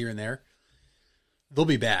pieces here and there. They'll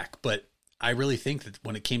be back, but I really think that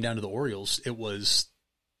when it came down to the Orioles, it was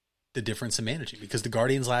the difference in managing, because the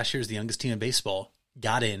Guardians last year is the youngest team in baseball,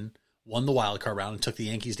 got in, won the wild card round, and took the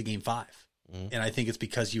Yankees to Game 5. Mm-hmm. And I think it's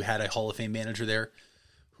because you had a Hall of Fame manager there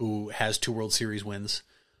who has 2 World Series wins,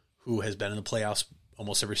 who has been in the playoffs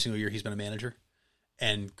almost every single year he's been a manager,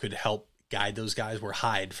 and could help guide those guys where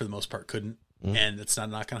Hyde, for the most part, couldn't. Mm-hmm. And it's not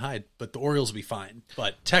going to hide. But the Orioles will be fine.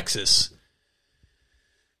 But Texas,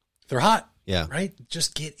 they're hot. Yeah. Right?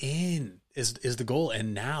 Just get in is the goal.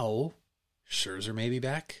 And now Scherzer may be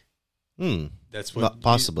back. That's what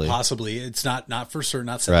possibly. Possibly. It's not for certain,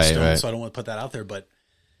 not set in stone, so I don't want to put that out there. But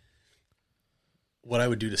what I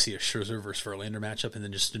would do to see a Scherzer versus Verlander matchup, and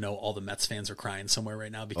then just to know all the Mets fans are crying somewhere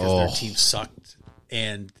right now because their team sucked,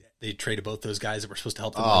 and they traded both those guys that were supposed to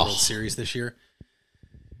help them in the World Series this year.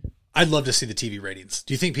 I'd love to see the TV ratings.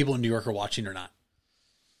 Do you think people in New York are watching or not?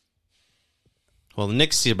 Well, the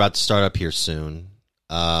Knicks are about to start up here soon.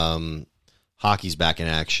 Hockey's back in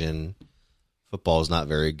action. Football is not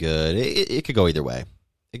very good. It could go either way.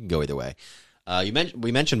 It can go either way.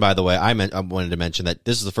 We mentioned, by the way, I wanted to mention that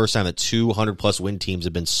this is the first time that 200-plus win teams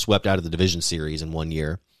have been swept out of the division series in 1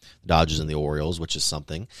 year. The Dodgers and the Orioles, which is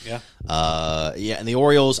something. Yeah. And the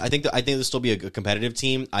Orioles, I think they'll still be a competitive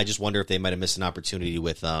team. I just wonder if they might have missed an opportunity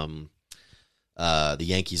with the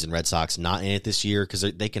Yankees and Red Sox not in it this year, because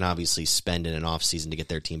they can obviously spend in an offseason to get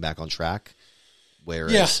their team back on track.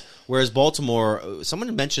 Whereas Baltimore,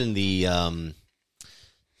 someone mentioned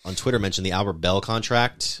on Twitter mentioned the Albert Bell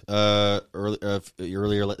contract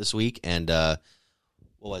earlier this week, and what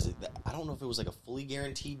was it? I don't know if it was like a fully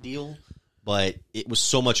guaranteed deal, but it was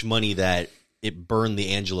so much money that it burned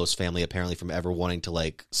the Angelos family apparently from ever wanting to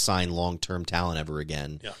like sign long-term talent ever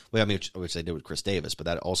again. Yeah. Well, I mean, which they did with Chris Davis, but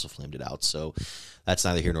that also flamed it out. So that's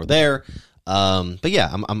neither here nor there. But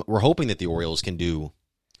yeah, we're hoping that the Orioles can do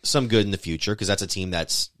some good in the future, because that's a team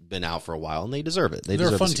that's been out for a while and they deserve it. They're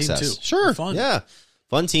a fun the success. team too. Sure, They're fun. Yeah,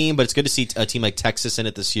 fun team. But it's good to see a team like Texas in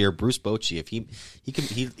it this year. Bruce Bochy, if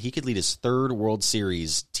he could lead his third World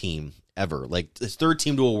Series team ever, like his third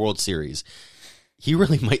team to a World Series. He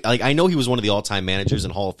really might. Like, I know he was one of the all-time managers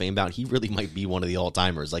and Hall of Fame bound. He really might be one of the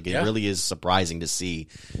all-timers. Like, it really is surprising to see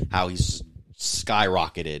how he's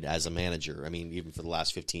skyrocketed as a manager. I mean, even for the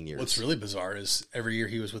last 15 years. What's really bizarre is every year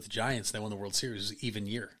he was with the Giants, they won the World Series. It was an even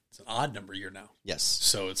year. It's an odd number year now. Yes.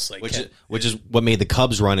 So it's like which is what made the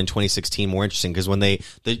Cubs run in 2016 more interesting, because when the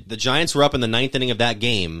Giants were up in the ninth inning of that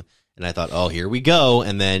game, and I thought, oh, here we go,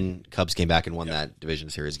 and then Cubs came back and won that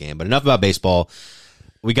division series game. But enough about baseball.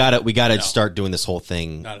 We gotta start doing this whole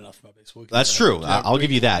thing. Not enough about baseball. That's true. I'll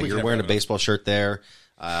give you that. You're wearing a baseball shirt there.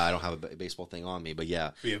 I don't have a baseball thing on me, but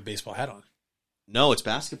yeah. We have a baseball hat on. No, it's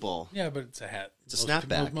basketball. Yeah, but it's a hat. It's a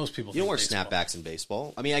snapback. Most people. You don't wear snapbacks in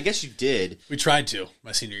baseball. I mean, I guess you did. We tried to.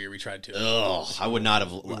 My senior year, we tried to. Oh, I would not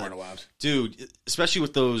have. We weren't allowed, dude. Especially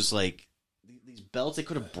with those like these belts, they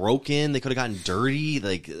could have broken. They could have gotten dirty.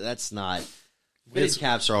 Like, that's not. Fitted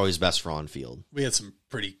caps are always best for on field. We had some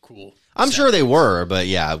pretty cool. I'm sure they were, but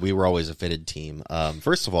yeah, we were always a fitted team.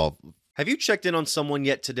 First of all, have you checked in on someone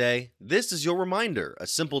yet today? This is your reminder. A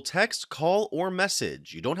simple text, call, or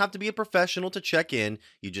message. You don't have to be a professional to check in.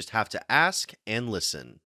 You just have to ask and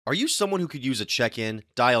listen. Are you someone who could use a check-in?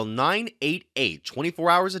 Dial 988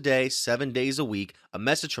 24 hours a day, 7 days a week. A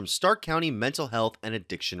message from Stark County Mental Health and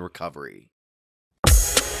Addiction Recovery.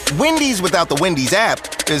 Wendy's without the Wendy's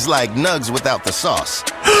app is like Nugs without the sauce.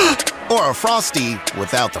 Or a Frosty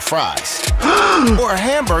without the fries. Or a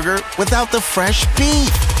hamburger without the fresh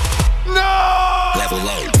beef. No! Level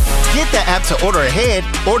up. Get the app to order ahead,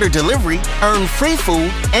 order delivery, earn free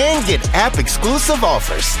food, and get app-exclusive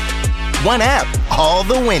offers. One app, all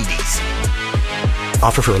the Wendy's.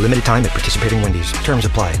 Offer for a limited time at participating Wendy's. Terms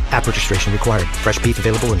apply. App registration required. Fresh beef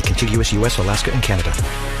available in contiguous U.S., Alaska, and Canada.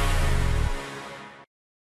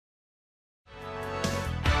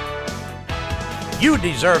 You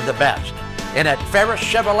deserve the best. And at Ferris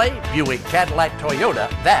Chevrolet, Buick, Cadillac, Toyota,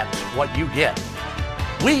 that's what you get.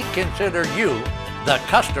 We consider you, the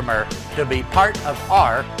customer, to be part of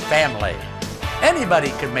our family. Anybody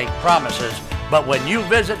can make promises, but when you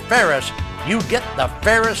visit Ferris, you get the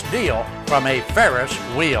Ferris deal from a Ferris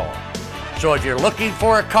wheel. So if you're looking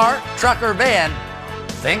for a car, truck, or van,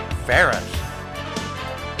 think Ferris.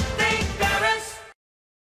 Think Ferris.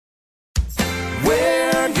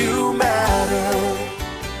 Where you matter.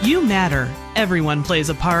 You matter. Everyone plays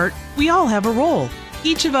a part. We all have a role.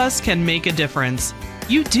 Each of us can make a difference.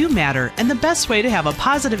 You do matter, and the best way to have a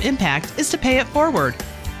positive impact is to pay it forward.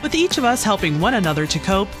 With each of us helping one another to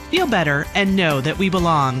cope, feel better, and know that we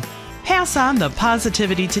belong. Pass on the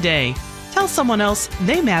positivity today. Tell someone else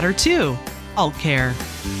they matter too. Alt Care.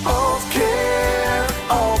 Alt Care,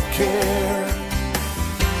 Alt Care.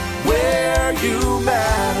 Where you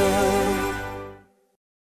matter.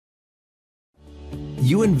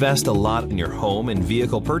 You invest a lot in your home and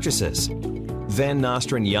vehicle purchases. Van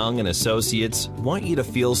Nostrand Young and Associates want you to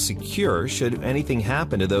feel secure should anything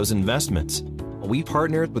happen to those investments. We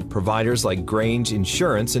partnered with providers like Grange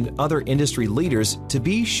Insurance and other industry leaders to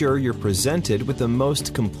be sure you're presented with the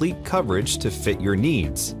most complete coverage to fit your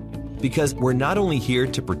needs. Because we're not only here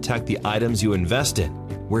to protect the items you invest in,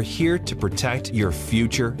 we're here to protect your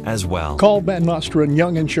future as well. Call Van Nostrand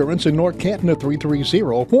Young Insurance in North Canton at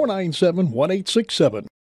 330-497-1867.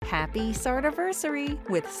 Happy Sardiversary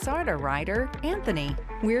with Sarda rider Anthony.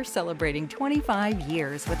 We're celebrating 25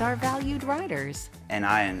 years with our valued riders. And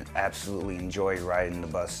I absolutely enjoy riding the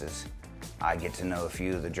buses. I get to know a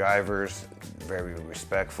few of the drivers, very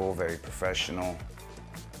respectful, very professional.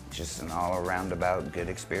 Just an all-around about good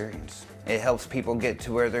experience. It helps people get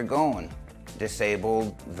to where they're going.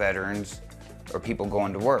 Disabled, veterans, or people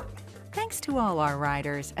going to work. Thanks to all our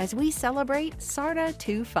riders as we celebrate SARTA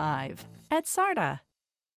 2.5 at SARTA.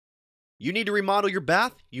 You need to remodel your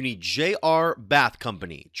bath? You need JR Bath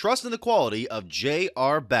Company. Trust in the quality of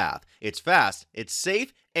JR Bath. It's fast, it's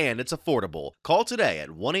safe, and it's affordable. Call today at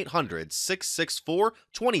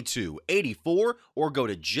 1-800-664-2284 or go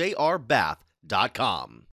to jrbath.com.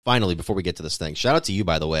 Finally, before we get to this thing, shout out to you,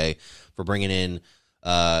 by the way, for bringing in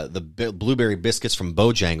the blueberry biscuits from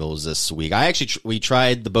Bojangles this week. We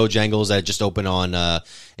tried the Bojangles that just opened on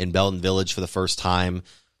in Belton Village for the first time.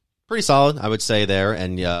 Pretty solid, I would say there,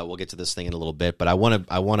 and we'll get to this thing in a little bit. But I want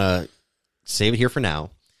to save it here for now.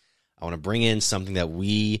 I want to bring in something that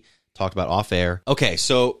we talked about off air. Okay,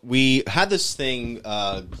 so we had this thing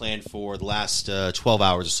planned for the last 12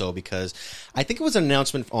 hours or so because I think it was an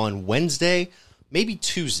announcement on Wednesday, maybe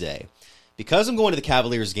Tuesday. Because I'm going to the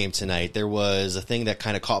Cavaliers game tonight, there was a thing that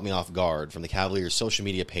kind of caught me off guard from the Cavaliers' social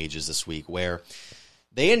media pages this week where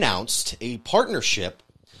they announced a partnership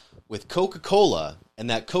with Coca-Cola, and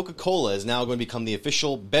that Coca-Cola is now going to become the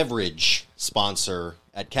official beverage sponsor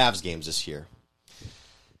at Cavs games this year.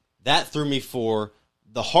 That threw me for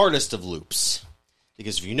the hardest of loops.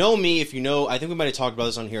 Because if you know me, I think we might have talked about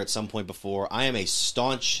this on here at some point before, I am a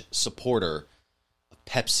staunch supporter of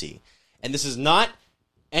Pepsi. And this is not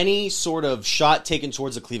any sort of shot taken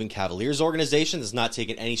towards the Cleveland Cavaliers organization. This is not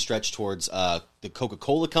taking any stretch towards the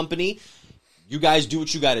Coca-Cola company. You guys do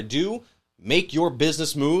what you got to do. Make your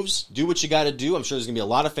business moves. Do what you got to do. I'm sure there's going to be a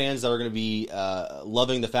lot of fans that are going to be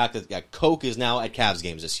loving the fact that Coke is now at Cavs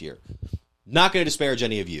games this year. Not going to disparage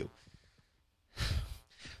any of you.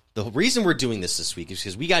 The reason we're doing this week is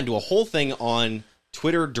because we got into a whole thing on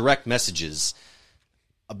Twitter direct messages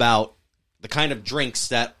about the kind of drinks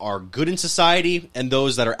that are good in society and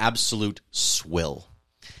those that are absolute swill.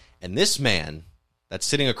 And this man that's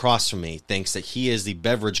sitting across from me thinks that he is the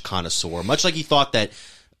beverage connoisseur, much like he thought that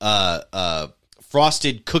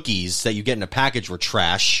frosted cookies that you get in a package were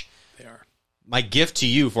trash. They are. My gift to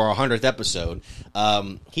you for our 100th episode.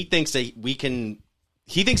 He thinks that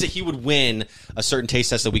he would win a certain taste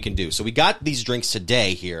test that we can do. So we got these drinks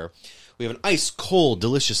today here. We have an ice cold,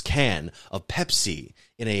 delicious can of Pepsi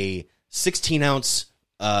in a 16-ounce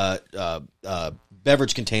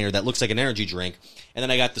beverage container that looks like an energy drink. And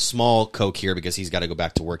then I got the small Coke here because he's got to go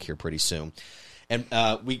back to work here pretty soon. And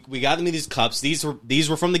we got them in these cups. These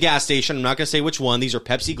were from the gas station. I'm not going to say which one. These are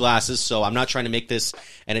Pepsi glasses, so I'm not trying to make this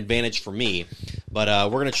an advantage for me. But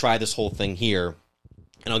we're going to try this whole thing here,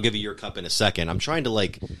 and I'll give you your cup in a second. I'm trying to,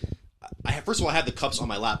 first of all, I have the cups on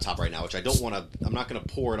my laptop right now, which I'm not going to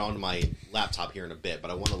pour it onto my laptop here in a bit,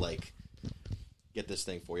 but I want to, get this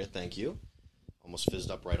thing for you. Thank you. Almost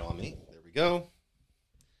fizzed up right on me. There we go. All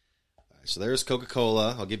right, so there's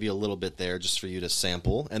Coca-Cola. I'll give you a little bit there just for you to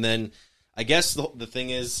sample. And then I guess the thing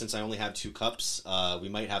is, since I only have 2 cups, we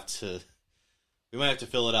might have to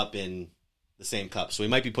fill it up in the same cup. So we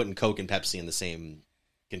might be putting Coke and Pepsi in the same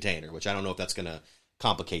container, which I don't know if that's going to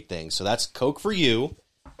complicate things. So that's Coke for you.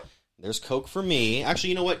 There's Coke for me. Actually,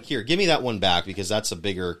 you know what? Here, give me that one back because that's a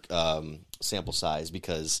bigger sample size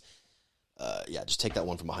because... just take that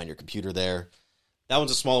one from behind your computer there. That one's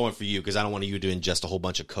a smaller one for you because I don't want you to ingest a whole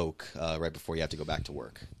bunch of Coke right before you have to go back to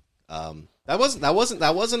work. That wasn't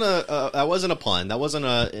a pun. That wasn't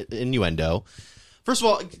a innuendo. First of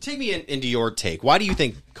all, take me into your take. Why do you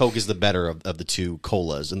think Coke is the better of the two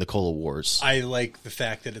colas in the cola wars? I like the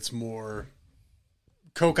fact that it's more.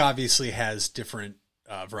 Coke obviously has different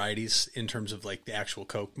varieties in terms of the actual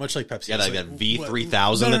Coke, much like Pepsi. Yeah, like that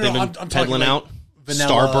V3000 that they've been peddling out.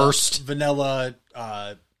 Vanilla, Starburst, vanilla,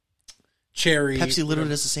 cherry. Pepsi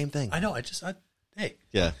literally does the same thing. I know. Hey.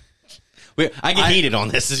 Yeah. I get heated on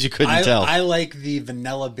this, as you couldn't tell. I like the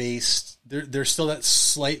vanilla-based. There's still that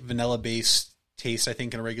slight vanilla-based taste, I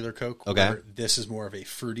think, in a regular Coke. Okay. This is more of a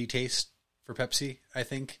fruity taste for Pepsi, I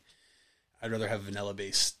think. I'd rather have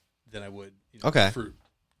vanilla-based than I would fruit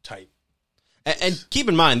type. And keep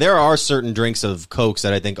in mind, there are certain drinks of Cokes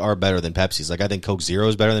that I think are better than Pepsi's. I think Coke Zero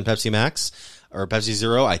is better than Pepsi Max or Pepsi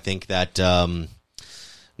Zero. I think that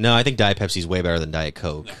I think Diet Pepsi is way better than Diet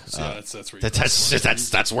Coke. No,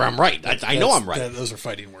 that's where I'm right. I know I'm right. Those are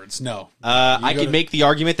fighting words. No, I could make the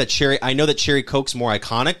argument that I know that Cherry Coke's more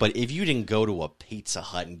iconic, but if you didn't go to a Pizza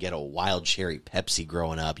Hut and get a wild cherry Pepsi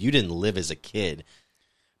growing up, you didn't live as a kid.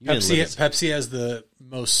 Pepsi has the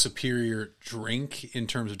most superior drink in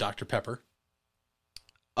terms of Dr. Pepper.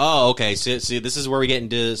 Oh, okay. So this is where we get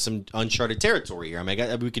into some uncharted territory here. I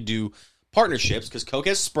mean, we could do partnerships because Coke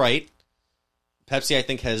has Sprite. Pepsi, I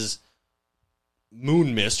think, has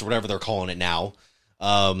Moon Mist or whatever they're calling it now.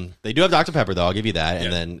 They do have Dr. Pepper though. I'll give you that.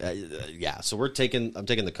 And then so I'm taking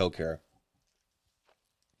the Coke here.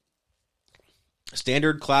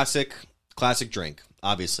 Standard classic drink.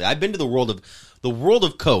 Obviously, I've been to the World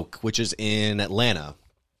of Coke, which is in Atlanta.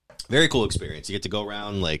 Very cool experience. You get to go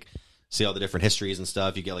around, like, see all the different histories and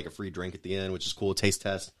stuff. You get like a free drink at the end, which is cool. Taste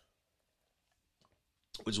test,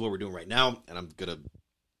 which is what we're doing right now. And I'm gonna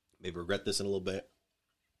maybe regret this in a little bit.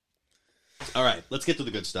 All right, let's get to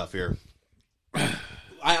the good stuff here.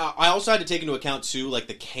 I also had to take into account too, like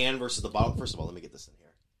the can versus the bottle. First of all, let me get this in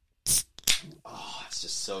here. Oh, it's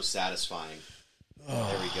just so satisfying.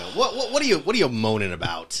 There we go. What are you moaning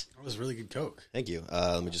about? That was really good Coke. Thank you.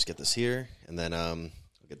 Let me just get this here, and then I'll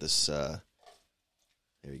get this. There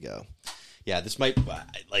we go. Yeah, this might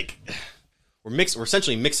we're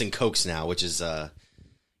essentially mixing Cokes now, which is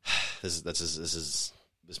this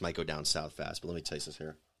might go down south fast. But let me taste this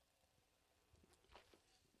here.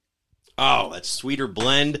 Oh, that sweeter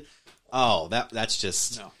blend. Oh, that's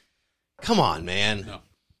just no. Come on, man. No.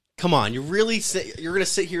 Come on, you're going to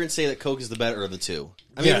sit here and say that Coke is the better of the two.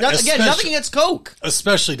 I mean, nothing against Coke.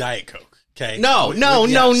 Especially Diet Coke, okay? No.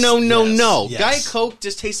 Yes. Diet Coke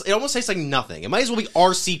just it almost tastes like nothing. It might as well be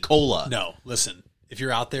RC Cola. No, listen, if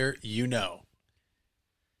you're out there, if you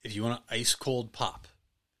want an ice cold pop,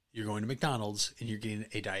 you're going to McDonald's and you're getting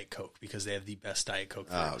a Diet Coke because they have the best Diet Coke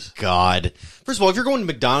flavors. Oh, God. First of all, if you're going to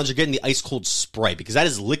McDonald's, you're getting the ice cold Sprite because that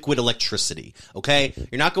is liquid electricity, okay?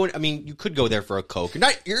 You're not going, I mean, you could go there for a Coke.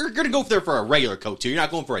 You're going to go there for a regular Coke, too. You're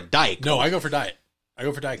not going for a Diet Coke. No, I go for Diet. I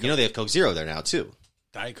go for Diet Coke. You know they have Coke Zero there now, too.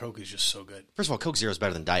 Diet Coke is just so good. First of all, Coke Zero is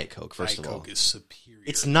better than Diet Coke, first of all. Diet Coke is superior.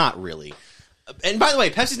 It's not really. And by the way,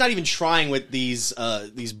 Pepsi's not even trying with these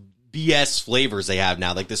BS flavors they have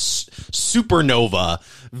now, like this Supernova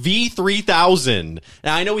V3000.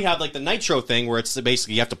 Now I know we have like the Nitro thing where it's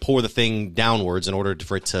basically you have to pour the thing downwards in order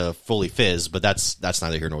for it to fully fizz, but that's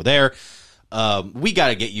neither here nor there. We got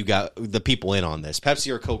to get the people in on this. Pepsi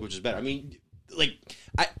or Coke, which is better? I mean, like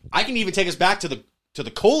I can even take us back to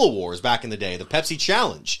the Cola Wars back in the day, the Pepsi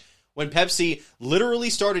Challenge, when Pepsi literally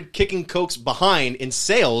started kicking Coke's behind in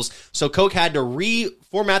sales, so Coke had to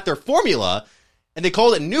reformat their formula. And they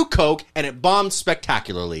called it New Coke, and it bombed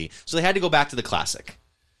spectacularly. So they had to go back to the classic.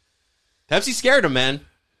 Pepsi scared them, man.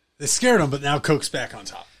 They scared them, but now Coke's back on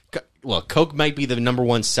top. Well, Coke might be the number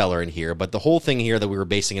one seller in here, but the whole thing here that we were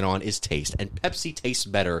basing it on is taste. And Pepsi tastes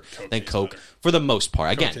better than Coke for the most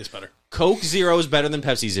part. Again, Coke tastes better. Coke Zero is better than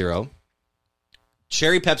Pepsi Zero.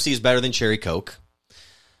 Cherry Pepsi is better than Cherry Coke.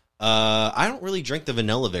 I don't really drink the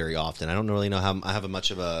vanilla very often. I don't really know how I have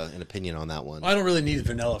much of an opinion on that one. I don't really need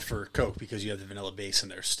vanilla for Coke because you have the vanilla base in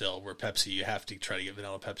there still. Where Pepsi, you have to try to get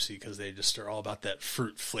vanilla Pepsi because they just are all about that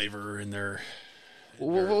fruit flavor in their.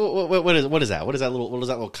 What is that? What is that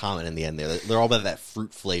little comment in the end there? They're all about that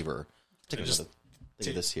fruit flavor. Think of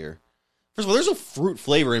this here. First of all, there's no fruit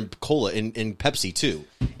flavor in cola in Pepsi too.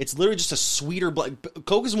 It's literally just a sweeter.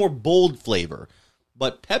 Coke is more bold flavor,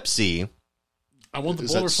 but Pepsi. I want the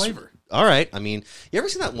bolder flavor. All right. I mean, you ever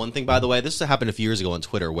seen that one thing, by the way? This happened a few years ago on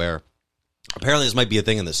Twitter where apparently this might be a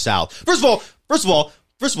thing in the South. First of all,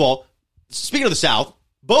 speaking of the South,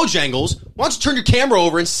 Bojangles, why don't you turn your camera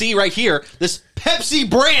over and see right here this Pepsi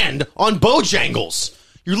brand on Bojangles?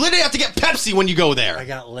 You literally have to get Pepsi when you go there. I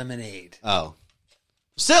got lemonade. Oh.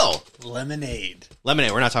 Still. Lemonade.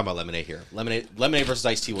 We're not talking about lemonade here. Lemonade versus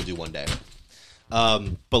iced tea we'll do one day. But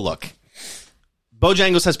look,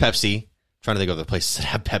 Bojangles has Pepsi. Trying to think of the places that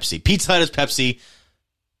have Pepsi. Pizza Hut has Pepsi.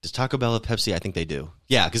 Does Taco Bell have Pepsi? I think they do.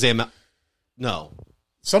 Yeah, because they have... No.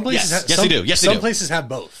 Some places yes, they do. Yes, they do. Some places have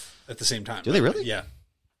both at the same time. Do they really? Yeah.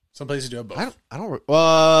 Some places do have both. I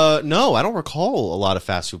don't recall a lot of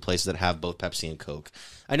fast food places that have both Pepsi and Coke.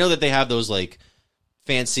 I know that they have those like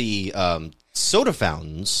fancy soda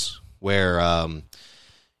fountains where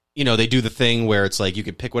they do the thing where it's like you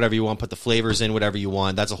can pick whatever you want, put the flavors in whatever you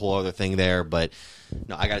want. That's a whole other thing there, but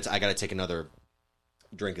no, I got to take another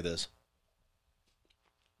drink of this.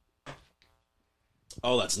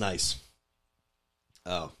 Oh, that's nice.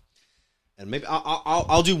 Oh, and maybe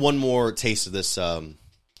I'll do one more taste of this of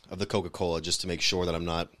the Coca-Cola just to make sure that I'm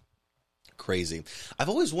not crazy. I've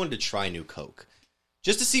always wanted to try New Coke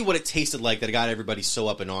just to see what it tasted like. That got everybody so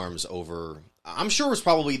up in arms over. I'm sure it was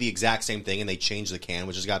probably the exact same thing, and they changed the can,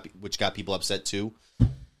 which got people upset too.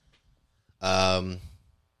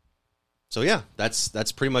 So yeah,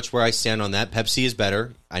 that's pretty much where I stand on that. Pepsi is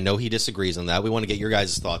better. I know he disagrees on that. We want to get your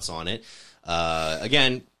guys' thoughts on it.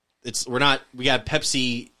 Again, we got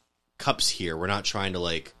Pepsi cups here. We're not trying to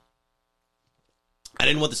I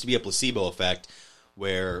didn't want this to be a placebo effect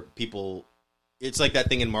where people It's like that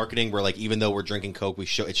thing in marketing where, like, even though we're drinking Coke, it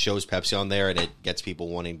shows Pepsi on there, and it gets people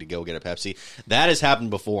wanting to go get a Pepsi. That has happened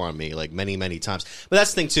before on me, like many, many times. But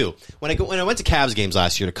that's the thing too. When I went to Cavs games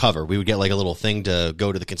last year to cover, we would get like a little thing to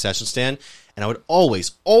go to the concession stand, and I would always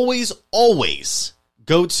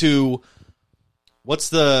go to what's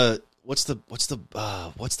the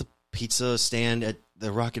pizza stand at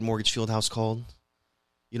the Rocket Mortgage Fieldhouse called?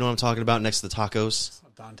 You know what I'm talking about? Next to the tacos. It's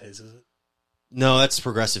not Dante's, is it? No, that's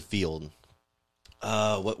Progressive Field.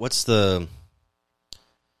 What's the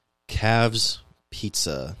Cavs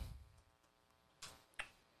pizza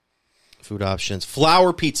food options?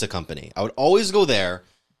 Flower Pizza Company. I would always go there,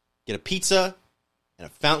 get a pizza and a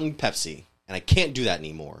fountain Pepsi, and I can't do that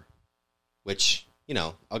anymore. Which, you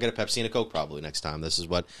know, I'll get a Pepsi and a Coke probably next time.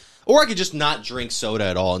 Or I could just not drink soda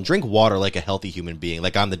at all and drink water like a healthy human being.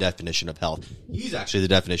 Like I'm the definition of health. He's actually the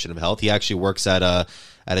definition of health. He actually works at a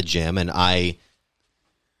gym, and I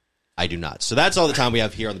do not. So that's all the time we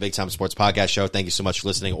have here on the Big Time Sports Podcast Show. Thank you so much for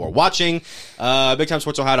listening or watching.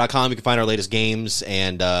 BigTimeSportsOhio.com. You can find our latest games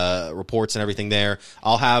and reports and everything there.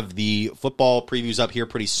 I'll have the football previews up here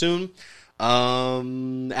pretty soon. At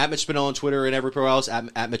Mitch Spinell on Twitter and everywhere else.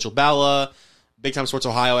 At Mitchell Balla. Big Time Sports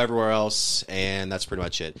Ohio everywhere else. And that's pretty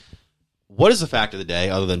much it. What is the fact of the day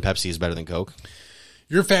other than Pepsi is better than Coke?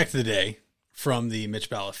 Your fact of the day from the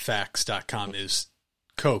MitchBallaFacts.com is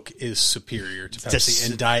Coke is superior to Pepsi,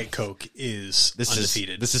 and Diet Coke is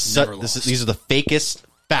undefeated. These are the fakest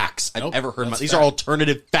facts I've ever heard. These are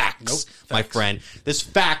alternative facts, my friend.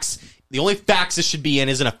 The only fax this should be in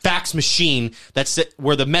is in a fax machine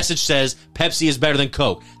where the message says Pepsi is better than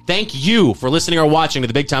Coke. Thank you for listening or watching to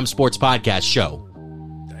the Big Time Sports Podcast Show.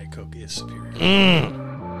 Diet Coke is superior.